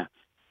eye,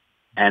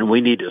 and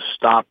we need to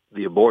stop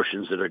the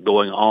abortions that are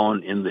going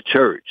on in the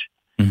church.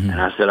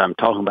 And I said, I'm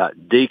talking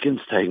about deacons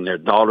taking their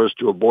daughters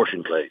to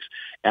abortion clinics.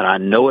 And I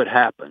know it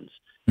happens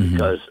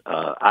because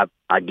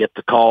I get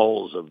the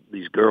calls of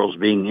these girls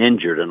being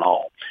injured and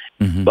all.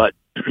 But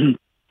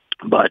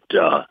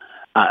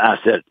I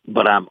said,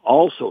 but I'm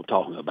also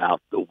talking about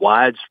the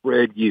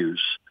widespread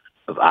use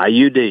of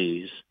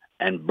IUDs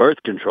and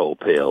birth control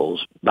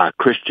pills by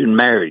Christian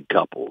married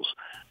couples.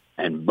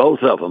 And both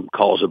of them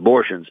cause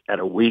abortions at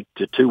a week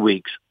to 2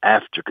 weeks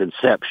after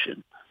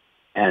conception.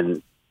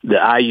 And the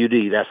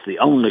IUD, that's the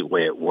only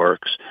way it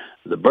works.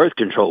 The birth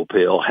control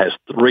pill has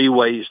 3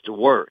 ways to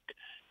work.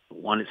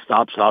 One, it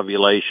stops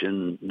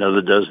ovulation.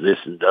 Another does this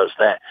and does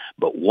that.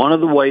 But one of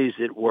the ways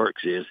it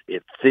works is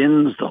it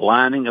thins the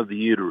lining of the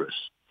uterus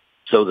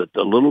so that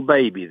the little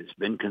baby that's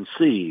been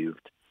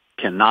conceived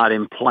cannot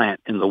implant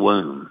in the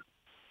womb.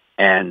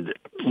 And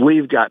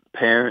we've got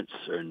parents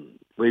and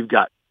we've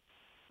got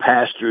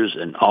pastors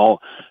and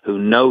all who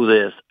know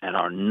this and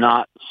are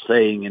not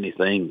saying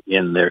anything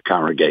in their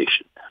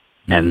congregation.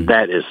 And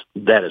that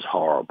is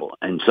horrible.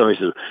 And so he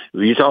says,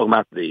 well, you're talking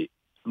about the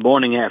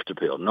morning after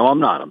pill. No, I'm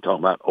not. I'm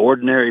talking about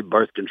ordinary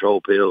birth control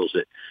pills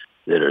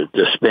that are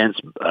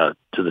dispensed to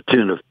the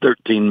tune of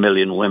 13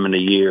 million women a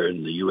year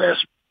in the U.S.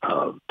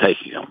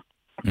 Taking them.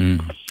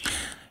 Mm.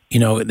 You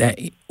know, that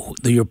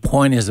your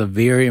point is a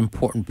very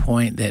important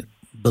point, that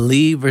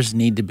believers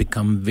need to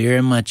become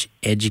very much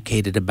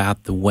educated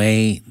about the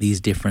way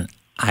these different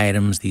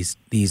items,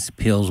 these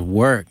pills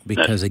work,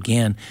 because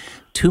again,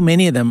 too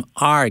many of them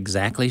are,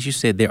 exactly as you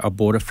said, they're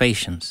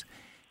abortifacients.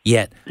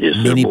 Yet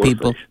many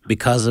people,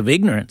 because of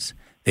ignorance,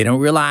 they don't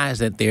realize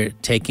that they're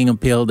taking a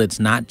pill that's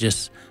not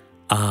just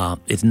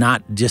it's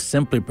not just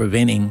simply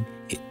preventing.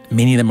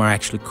 Many of them are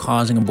actually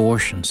causing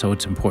abortion, so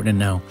it's important to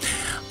know.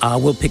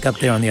 We'll pick up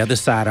there on the other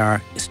side.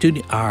 Our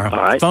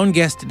phone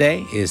guest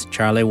today is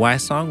Charlie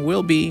Wysong.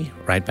 We'll be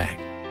right back.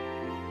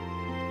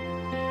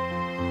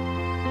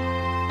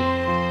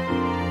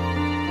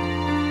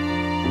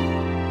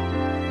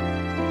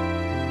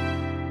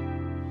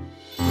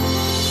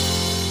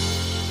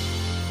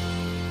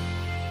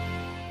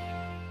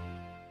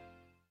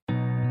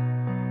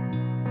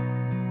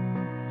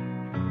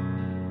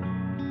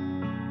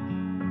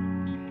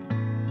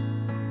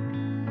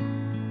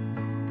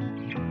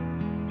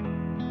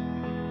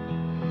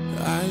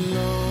 I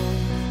long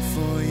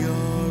for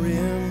your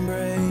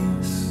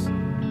embrace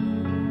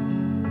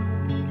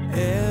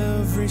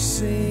every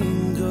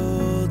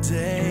single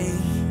day,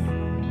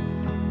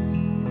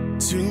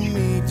 to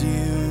meet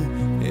you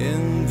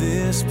in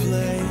this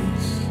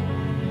place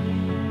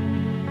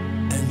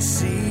and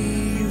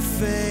see you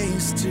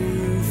face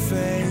to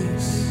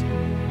face.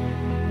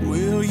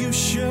 Will you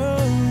show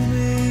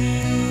me?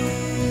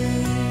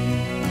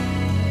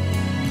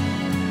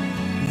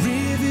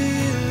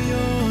 Reveal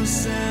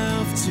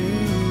yourself to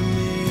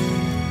me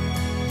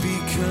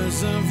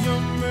because of your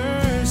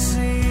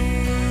mercy.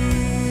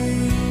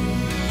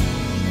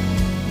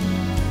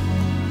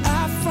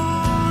 I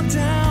fall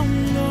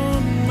down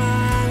on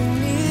my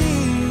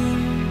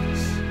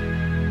knees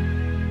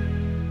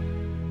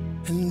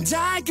and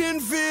I can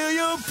feel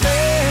your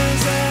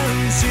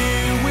presence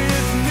here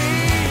with me.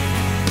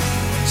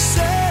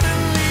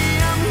 Suddenly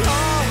I'm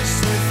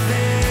lost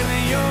within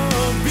your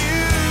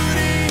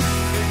beauty,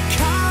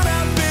 caught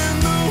up in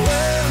the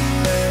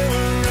wonder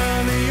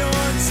of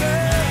your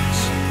touch.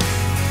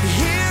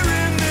 Here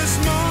in this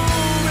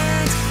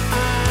moment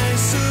I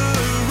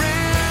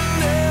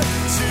surrender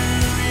to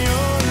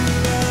your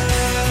love.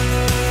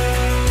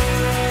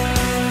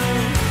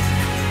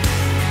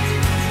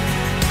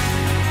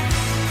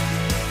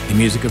 The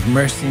music of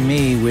Mercy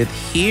Me with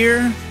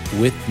Here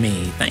With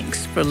Me.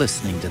 Thanks for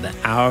listening to the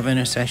Hour of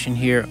Intercession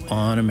here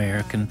on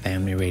American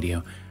Family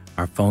Radio.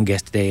 Our phone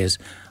guest today is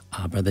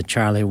Brother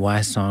Charlie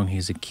Wysong.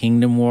 He's a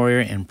kingdom warrior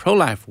and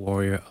pro-life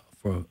warrior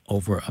for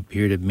over a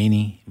period of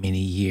many, many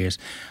years.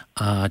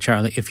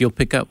 Charlie, if you'll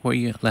pick up where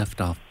you left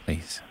off,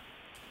 please.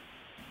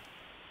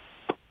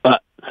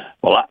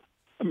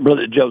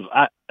 Brother Joseph,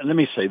 let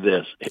me say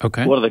this.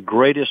 Okay. One of the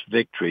greatest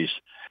victories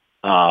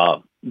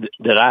that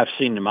I've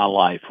seen in my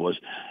life was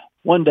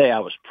one day I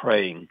was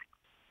praying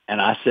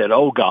and I said,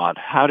 oh, God,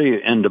 how do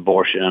you end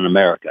abortion in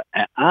America?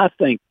 And I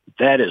think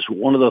that is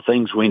one of the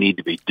things we need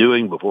to be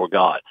doing before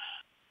God.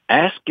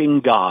 Asking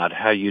God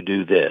how you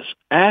do this.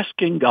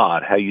 Asking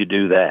God how you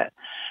do that.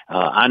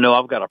 I know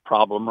I've got a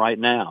problem right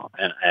now,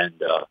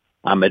 and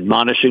I'm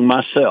admonishing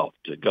myself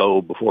to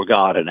go before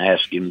God and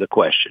ask him the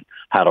question,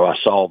 how do I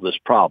solve this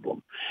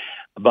problem?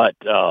 But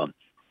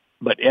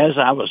as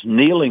I was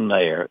kneeling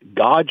there,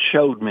 God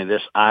showed me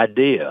this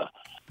idea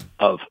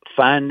of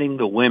finding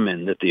the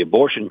women that the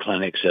abortion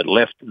clinics had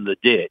left in the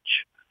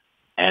ditch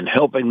and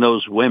helping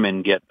those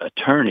women get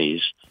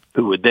attorneys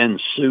who would then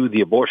sue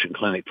the abortion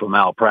clinic for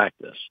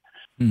malpractice.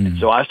 And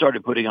so I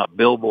started putting up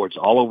billboards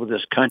all over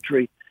this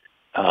country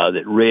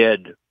that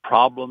read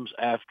problems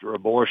after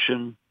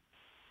abortion,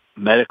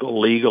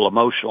 medical, legal,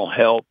 emotional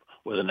help,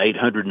 with an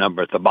 800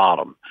 number at the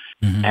bottom.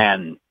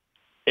 And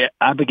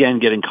I began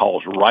getting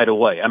calls right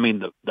away. I mean,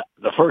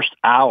 the first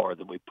hour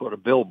that we put a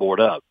billboard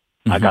up,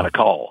 I got a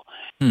call.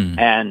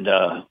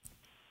 But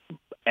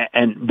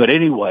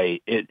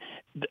anyway,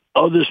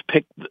 others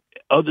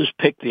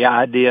picked the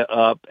idea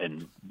up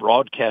and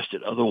broadcast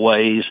it other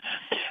ways.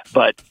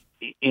 But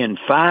in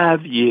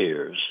 5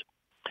 years,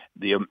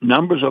 the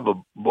number of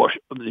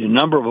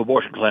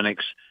abortion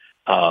clinics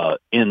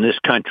in this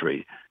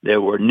country,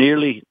 there were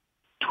nearly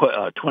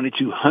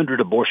 2,200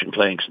 abortion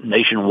clinics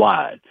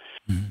nationwide.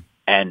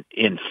 And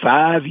in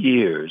 5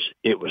 years,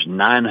 it was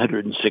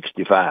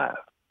 965.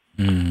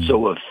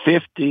 So a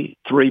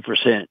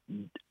 53%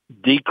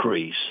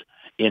 decrease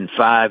in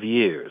 5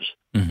 years.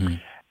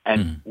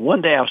 And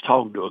one day I was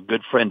talking to a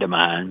good friend of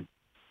mine.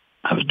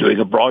 I was doing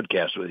a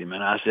broadcast with him,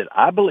 and I said,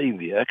 I believe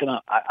the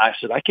economic, I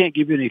said, I can't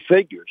give you any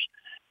figures,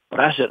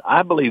 but I said,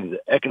 I believe the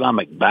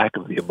economic back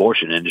of the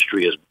abortion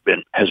industry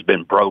has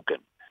been broken.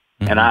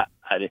 And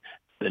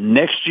the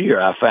next year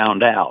I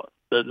found out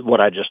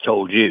what I just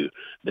told you,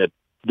 that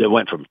they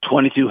went from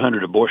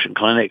 2,200 abortion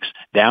clinics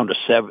down to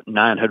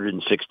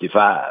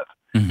 965.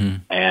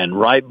 And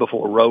right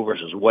before Roe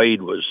versus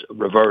Wade was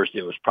reversed,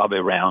 it was probably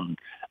around,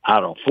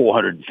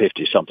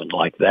 450, something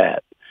like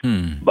that.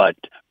 But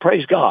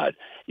praise God.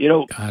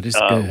 God is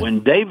good.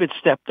 When David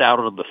stepped out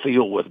of the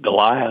field with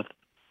Goliath,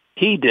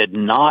 he did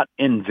not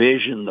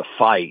envision the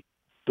fight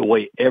the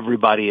way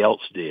everybody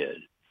else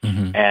did.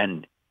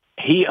 And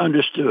he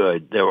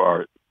understood there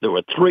were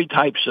 3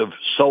 types of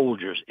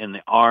soldiers in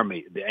the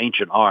army, the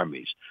ancient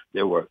armies.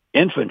 There were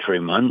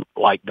infantrymen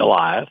like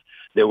Goliath.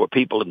 There were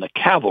people in the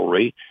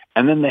cavalry,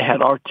 and then they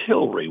had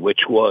artillery,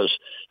 which was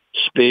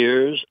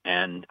spears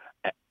and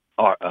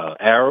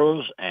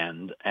arrows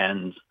and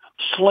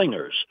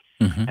slingers.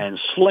 And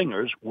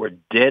slingers were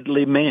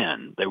deadly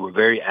men. They were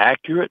very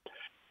accurate,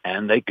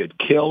 and they could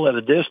kill at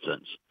a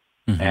distance.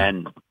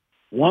 And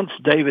once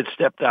David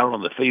stepped out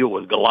on the field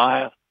with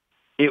Goliath,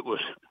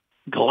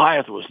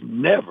 Goliath was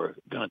never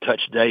going to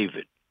touch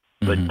David,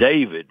 but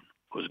David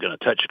was going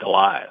to touch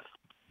Goliath.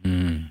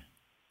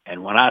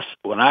 And when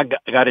I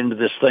got into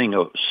this thing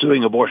of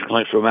suing abortion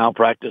clinics for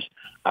malpractice,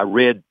 I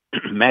read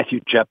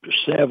Matthew chapter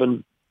 7,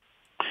 and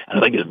I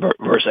think it's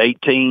verse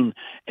 18.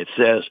 It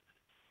says,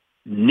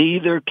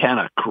 "Neither can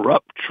a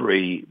corrupt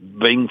tree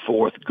bring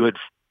forth good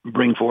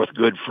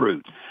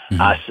fruit."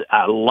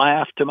 I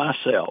laughed to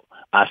myself.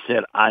 I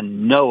said, I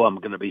know I'm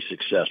going to be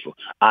successful.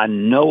 I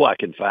know I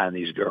can find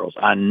these girls.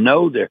 I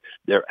know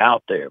they're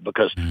out there,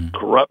 because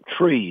corrupt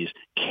trees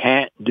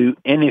can't do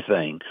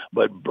anything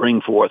but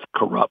bring forth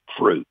corrupt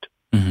fruit.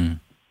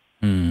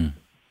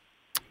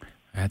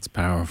 That's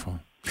powerful.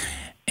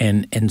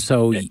 And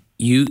so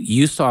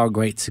you saw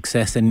great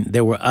success, and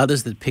there were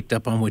others that picked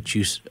up on what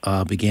you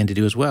began to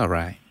do as well,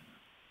 right?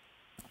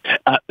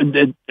 I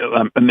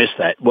missed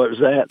that. What was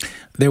that?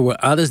 There were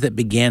others that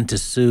began to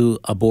sue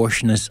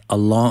abortionists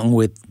along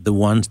with the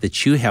ones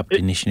that you helped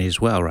initiate as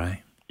well,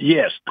 right?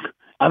 Yes.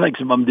 I think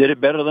some of them did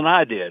it better than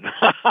I did.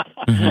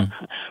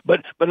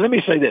 But let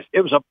me say this.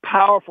 It was a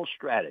powerful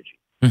strategy.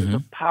 It was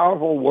a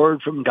powerful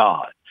word from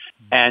God.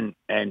 And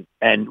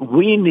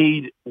we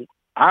need,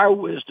 our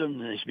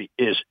wisdom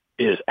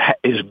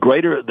is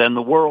greater than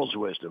the world's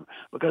wisdom,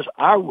 because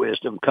our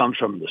wisdom comes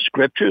from the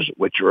scriptures,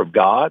 which are of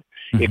God.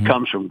 It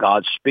comes from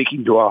God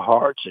speaking to our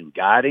hearts and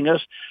guiding us.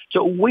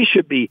 So we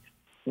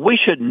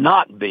should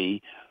not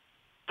be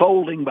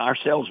folding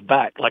ourselves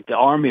back like the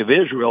army of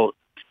Israel,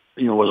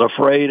 was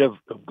afraid of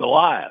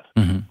Goliath.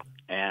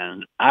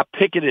 And I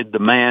picketed a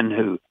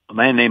man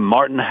named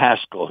Martin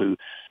Haskell, who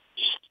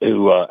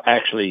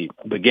actually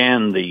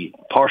began the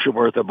partial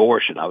birth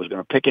abortion. I was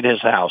going to picket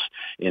his house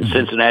in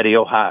Cincinnati,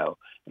 Ohio.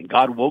 And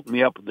God woke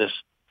me up with this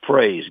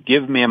phrase,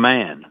 "Give me a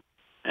man."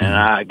 And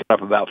I got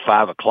up about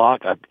 5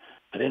 o'clock. I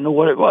didn't know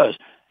what it was.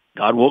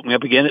 God woke me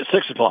up again at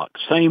 6 o'clock.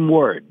 Same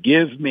word,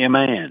 "Give me a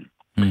man."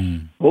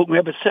 Woke me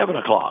up at 7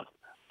 o'clock.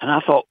 And I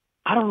thought,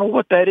 I don't know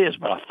what that is,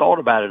 but I thought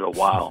about it a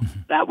while.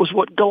 That was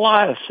what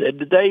Goliath said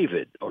to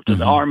David, or to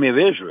the army of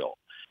Israel.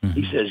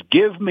 He says,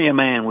 "Give me a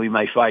man, we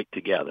may fight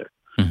together."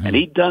 And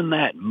he'd done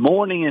that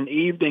morning and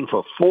evening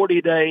for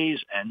 40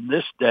 days. And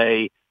this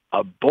day,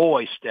 a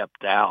boy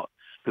stepped out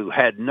who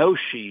had no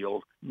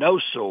shield, no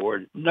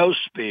sword, no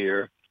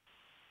spear,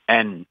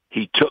 and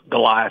he took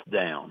Goliath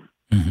down.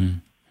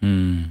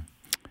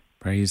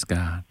 Praise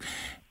God.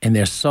 And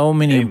there's so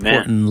many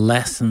important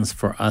lessons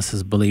for us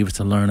as believers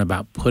to learn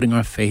about putting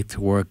our faith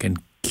to work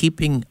and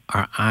keeping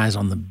our eyes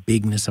on the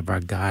bigness of our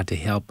God to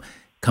help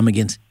come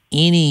against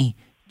any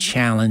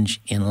challenge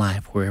in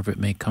life, wherever it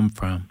may come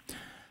from.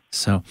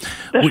 So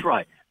that's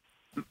right.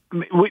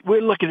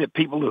 We're looking at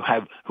people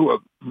who are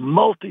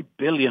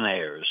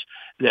multi-billionaires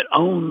that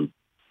own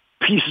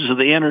pieces of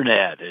the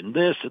internet and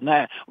this and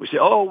that. We say,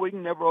 oh, we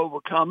can never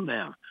overcome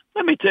them.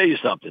 Let me tell you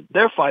something.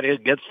 They're fighting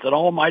against an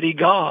almighty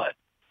God.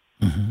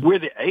 We're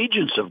the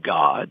agents of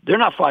God. They're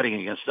not fighting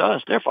against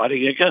us. They're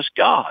fighting against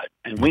God.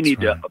 And we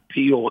need to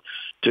appeal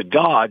to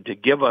God to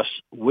give us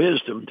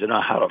wisdom to know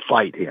how to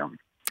fight him.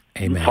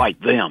 Amen. Fight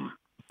them.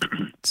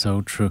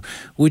 So true.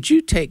 Would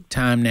you take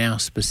time now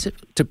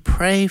to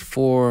pray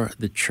for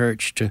the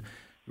church to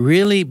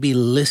really be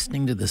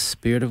listening to the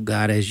Spirit of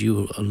God, as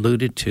you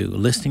alluded to,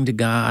 listening to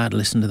God,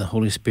 listening to the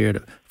Holy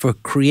Spirit for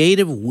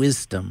creative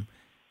wisdom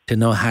to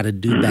know how to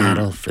do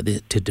battle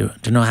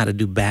to know how to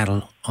do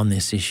battle on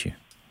this issue?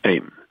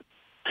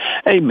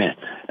 Amen.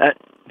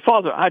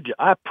 Father,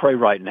 I pray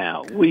right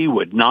now we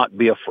would not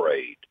be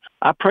afraid.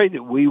 I pray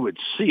that we would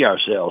see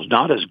ourselves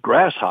not as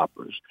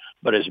grasshoppers,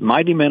 but as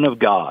mighty men of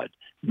God,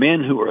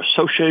 men who are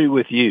associated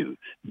with you,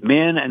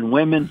 men and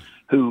women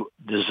who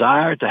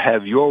desire to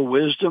have your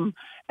wisdom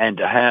and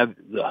to have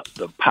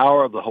the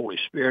power of the Holy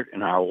Spirit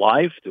in our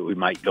life, that we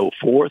might go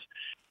forth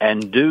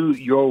and do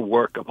your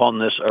work upon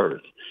this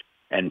earth.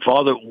 And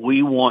Father,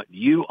 we want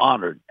you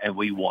honored and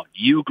we want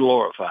you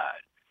glorified.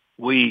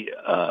 We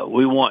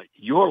want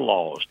your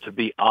laws to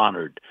be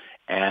honored,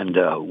 and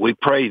we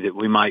pray that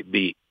we might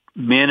be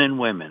men and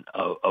women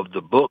of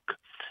the book,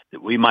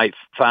 that we might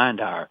find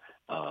our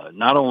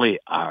not only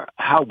our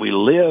how we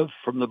live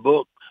from the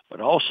book,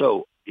 but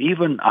also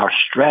even our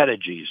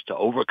strategies to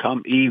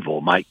overcome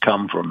evil might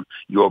come from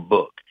your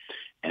book.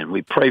 And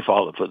we pray,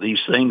 Father, for these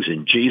things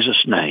in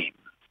Jesus' name.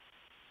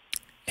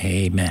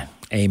 Amen.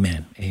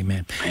 Amen.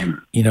 Amen.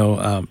 You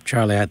know,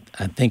 Charlie,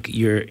 I think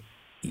you're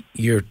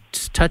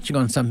touching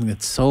on something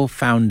that's so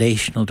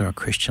foundational to our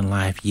Christian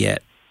life,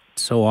 yet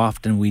so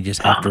often we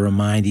just have to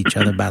remind each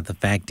other about the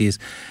fact is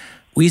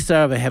we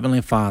serve a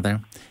Heavenly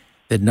Father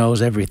that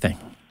knows everything.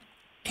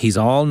 He's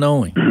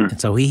all-knowing, and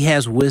so he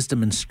has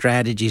wisdom and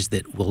strategies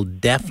that will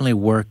definitely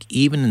work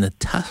even in the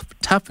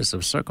toughest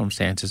of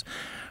circumstances.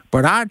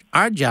 But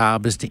our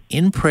job is to,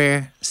 in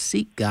prayer,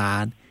 seek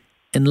God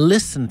and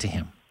listen to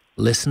him.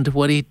 Listen to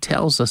what he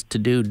tells us to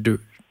do.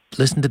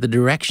 Listen to the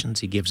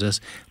directions he gives us,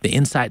 the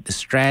insight, the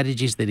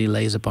strategies that he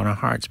lays upon our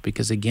hearts.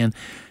 Because, again,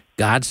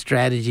 God's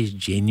strategies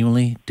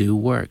genuinely do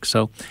work.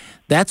 So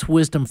that's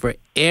wisdom for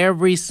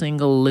every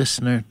single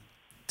listener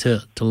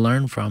to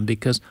learn from,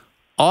 because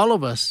all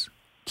of us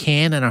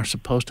can and are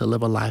supposed to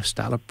live a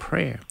lifestyle of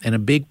prayer. And a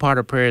big part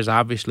of prayer is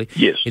obviously,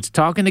 it's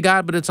talking to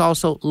God, but it's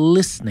also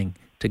listening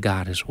to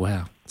God as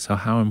well. So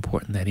how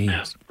important that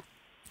is.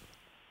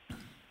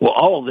 Well,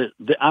 all of this,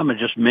 I'm going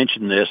to just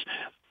mention this.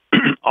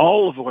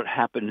 All of what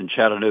happened in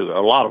Chattanooga,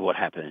 a lot of what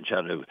happened in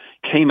Chattanooga,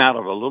 came out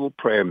of a little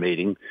prayer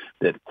meeting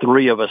that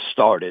three of us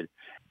started.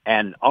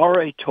 And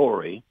R.A.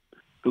 Torrey,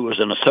 who was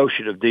an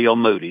associate of D.L.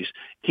 Moody's,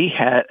 he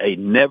had a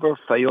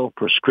never-fail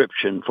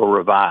prescription for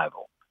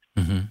revival.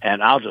 Mm-hmm.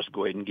 And I'll just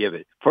go ahead and give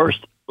it. First,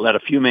 let a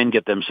few men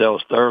get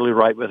themselves thoroughly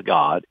right with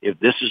God. If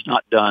this is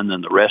not done, then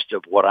the rest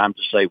of what I'm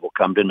to say will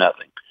come to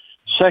nothing.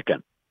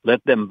 Second,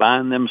 let them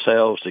bind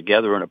themselves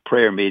together in a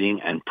prayer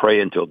meeting and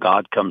pray until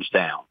God comes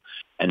down.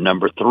 And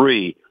number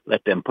three,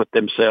 let them put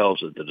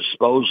themselves at the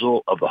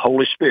disposal of the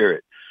Holy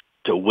Spirit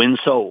to win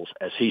souls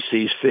as he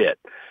sees fit.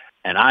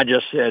 And I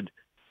just said,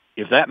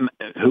 if that,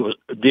 who was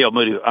D.L.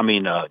 Moody,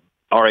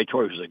 R.A.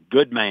 Torrey was a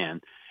good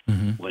man.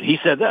 Mm-hmm. When he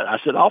said that, I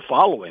said, I'll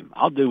follow him.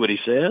 I'll do what he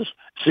says,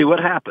 see what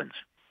happens.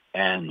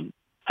 And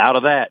out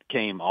of that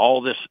came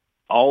all the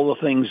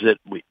things that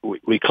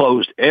we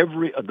closed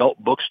every adult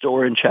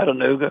bookstore in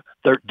Chattanooga,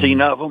 13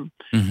 of them.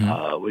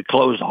 Mm-hmm. We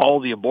closed all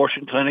the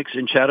abortion clinics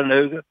in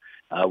Chattanooga.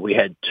 We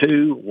had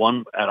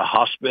one at a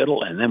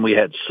hospital, and then we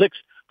had 6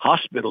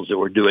 hospitals that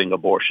were doing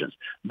abortions.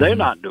 They're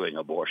not doing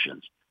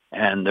abortions,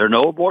 and there are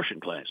no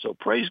abortion clinics. So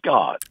praise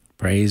God.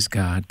 Praise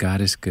God. God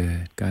is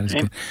good. God is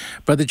good.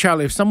 Brother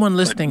Charlie, if someone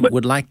listening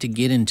would like to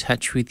get in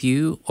touch with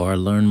you or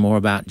learn more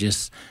about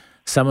just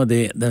some of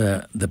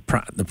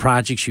the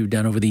projects you've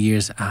done over the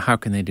years, how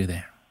can they do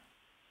that?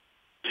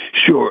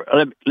 Sure.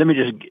 Let me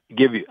just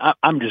give you.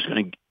 I'm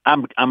going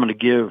to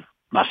give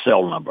my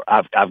cell number.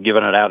 I've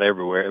given it out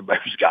everywhere.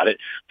 Everybody's got it.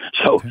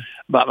 So, okay.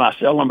 But my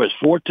cell number is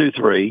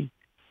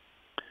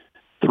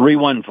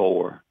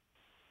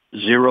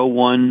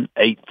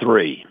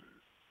 423-314-0183.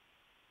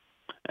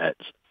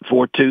 That's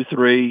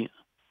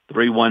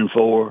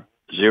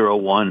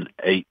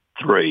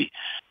 423-314-0183.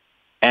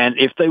 And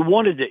if they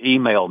wanted to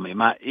email me,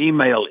 my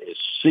email is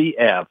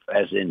CF,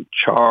 as in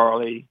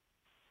Charlie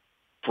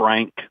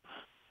Frank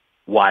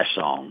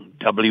Wysong,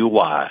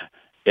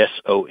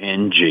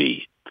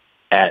 WYSONG,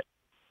 at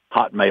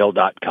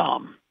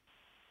hotmail.com.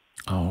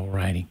 All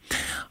righty.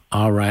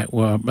 All right.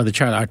 Well, Brother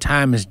Charlie, our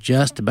time is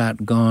just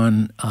about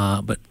gone,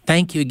 but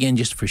thank you again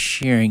just for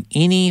sharing.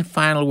 Any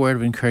final word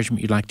of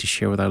encouragement you'd like to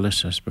share with our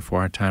listeners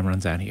before our time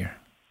runs out here?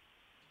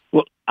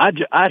 Well,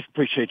 I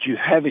appreciate you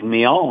having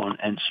me on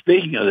and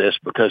speaking of this,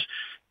 because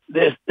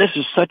this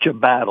is such a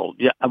battle.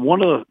 Yeah,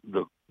 one of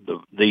the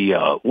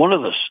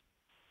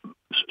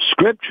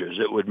scriptures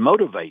that would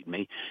motivate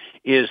me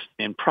is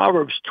in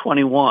Proverbs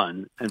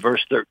 21 and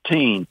verse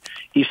 13.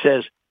 He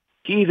says,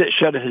 "He that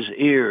shutteth his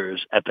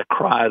ears at the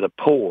cry of the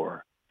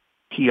poor,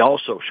 he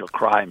also shall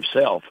cry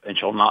himself and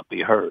shall not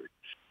be heard."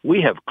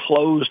 We have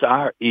closed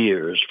our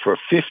ears for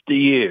 50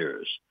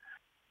 years.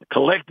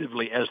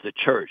 Collectively, as the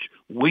church,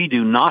 we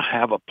do not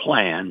have a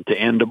plan to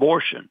end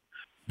abortion.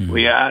 Mm-hmm.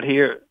 We are out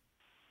here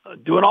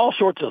doing all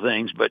sorts of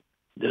things, but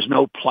there's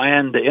no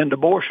plan to end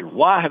abortion.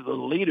 Why have the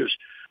leaders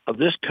of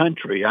this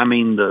country,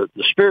 the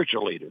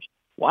spiritual leaders,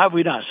 why have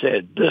we not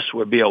said this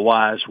would be a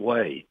wise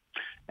way?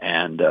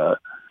 And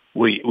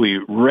we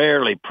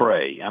rarely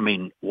pray.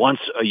 Once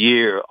a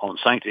year on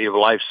Sanctity of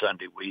Life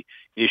Sunday, we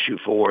issue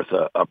forth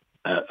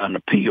an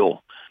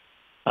appeal.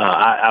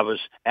 I was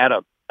at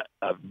a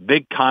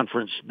big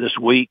conference this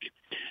week,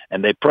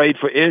 and they prayed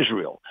for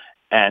Israel,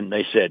 and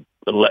they said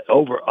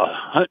over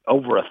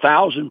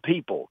 1,000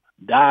 people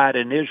died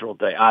in Israel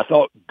today. I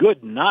thought,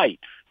 good night.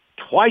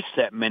 twice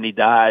that many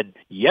died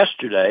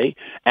yesterday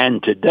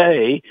and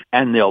today,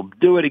 and they'll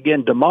do it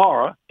again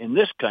tomorrow in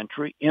this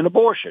country in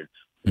abortion.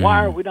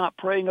 Why are we not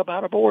praying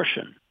about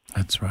abortion?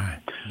 That's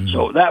right.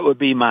 So that would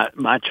be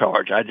my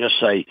charge. I just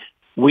say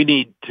we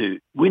need to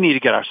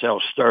get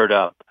ourselves stirred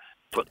up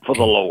for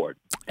the Lord.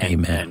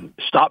 Amen. And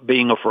stop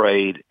being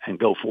afraid and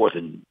go forth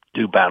and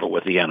do battle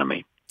with the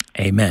enemy.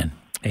 Amen.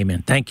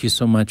 Amen. Thank you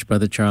so much,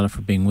 Brother Charlie,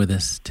 for being with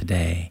us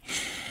today.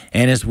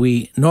 And as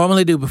we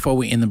normally do before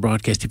we end the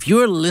broadcast, if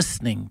you're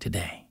listening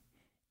today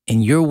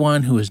and you're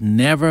one who has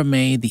never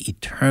made the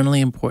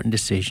eternally important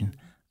decision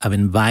of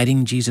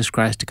inviting Jesus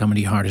Christ to come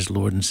into your heart as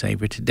Lord and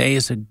Savior, today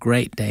is a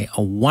great day,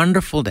 a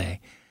wonderful day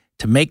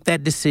to make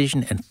that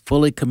decision and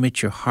fully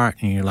commit your heart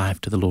and your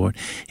life to the Lord.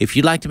 If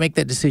you'd like to make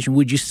that decision,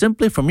 would you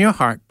simply from your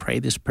heart pray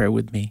this prayer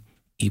with me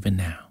even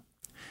now?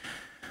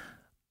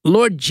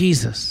 Lord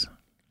Jesus,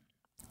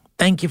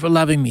 thank you for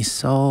loving me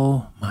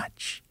so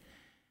much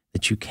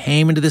that you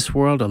came into this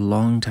world a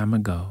long time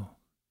ago.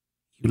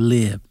 You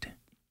lived.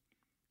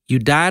 You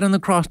died on the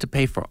cross to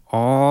pay for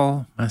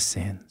all my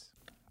sins.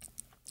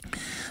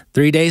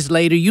 3 days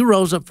later, you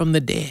rose up from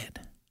the dead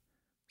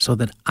so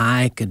that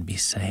I could be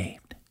saved.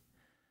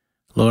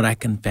 Lord, I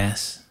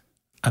confess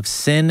I've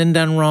sinned and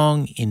done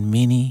wrong in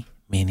many,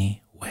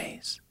 many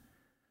ways.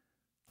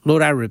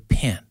 Lord, I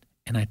repent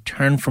and I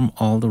turn from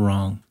all the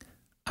wrong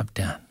I've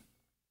done.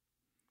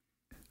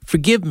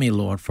 Forgive me,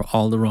 Lord, for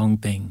all the wrong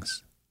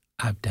things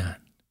I've done.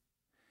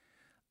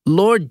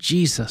 Lord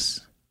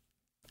Jesus,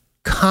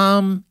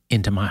 come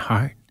into my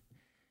heart.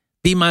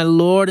 Be my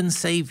Lord and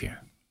Savior.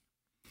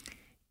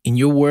 In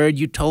your word,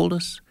 you told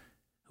us,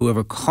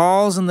 whoever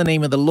calls on the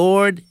name of the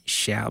Lord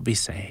shall be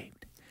saved.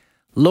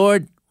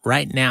 Lord,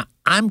 right now,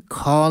 I'm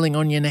calling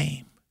on your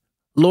name.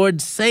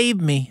 Lord,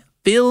 save me.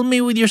 Fill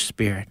me with your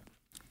Spirit.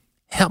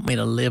 Help me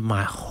to live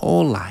my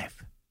whole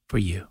life for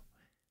you.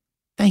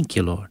 Thank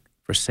you, Lord,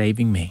 for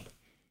saving me.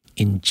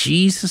 In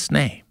Jesus'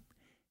 name,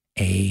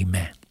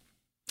 amen.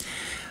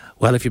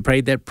 Well, if you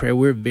prayed that prayer,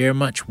 we're very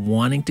much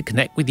wanting to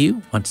connect with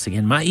you. Once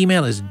again, my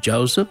email is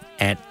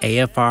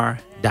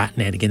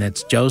joseph@afr.net. Again,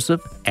 that's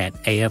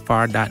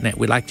joseph@afr.net.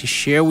 We'd like to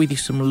share with you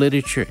some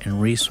literature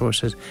and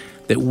resources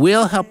that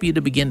will help you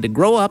to begin to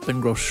grow up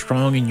and grow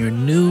strong in your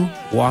new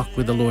walk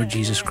with the Lord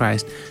Jesus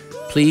Christ.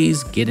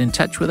 Please get in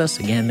touch with us.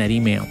 Again, that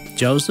email,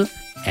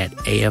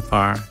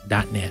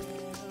 joseph@afr.net.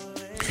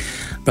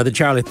 Brother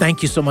Charlie,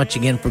 thank you so much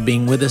again for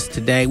being with us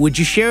today. Would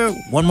you share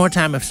one more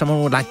time if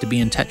someone would like to be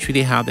in touch with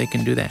you, how they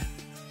can do that?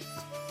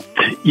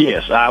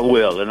 Yes, I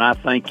will. And I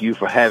thank you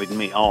for having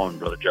me on,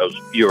 Brother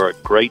Joseph. You're a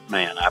great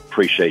man. I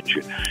appreciate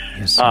you.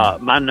 Yes, sir.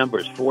 My number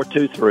is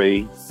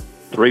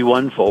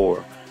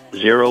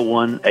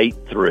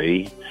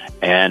 423-314-0183.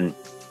 And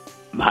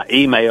my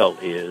email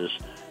is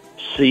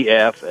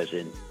CF, as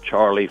in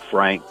Charlie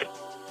Frank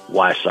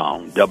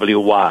Wysong,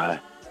 WYSONG,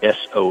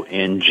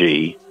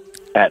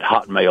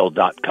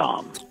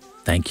 @hotmail.com.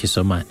 Thank you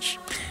so much.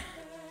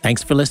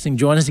 Thanks for listening.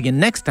 Join us again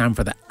next time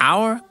for the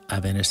Hour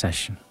of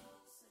Intercession.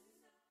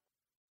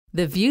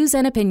 The views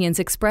and opinions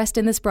expressed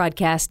in this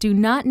broadcast do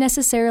not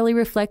necessarily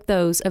reflect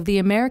those of the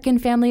American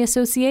Family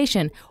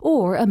Association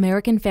or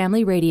American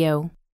Family Radio.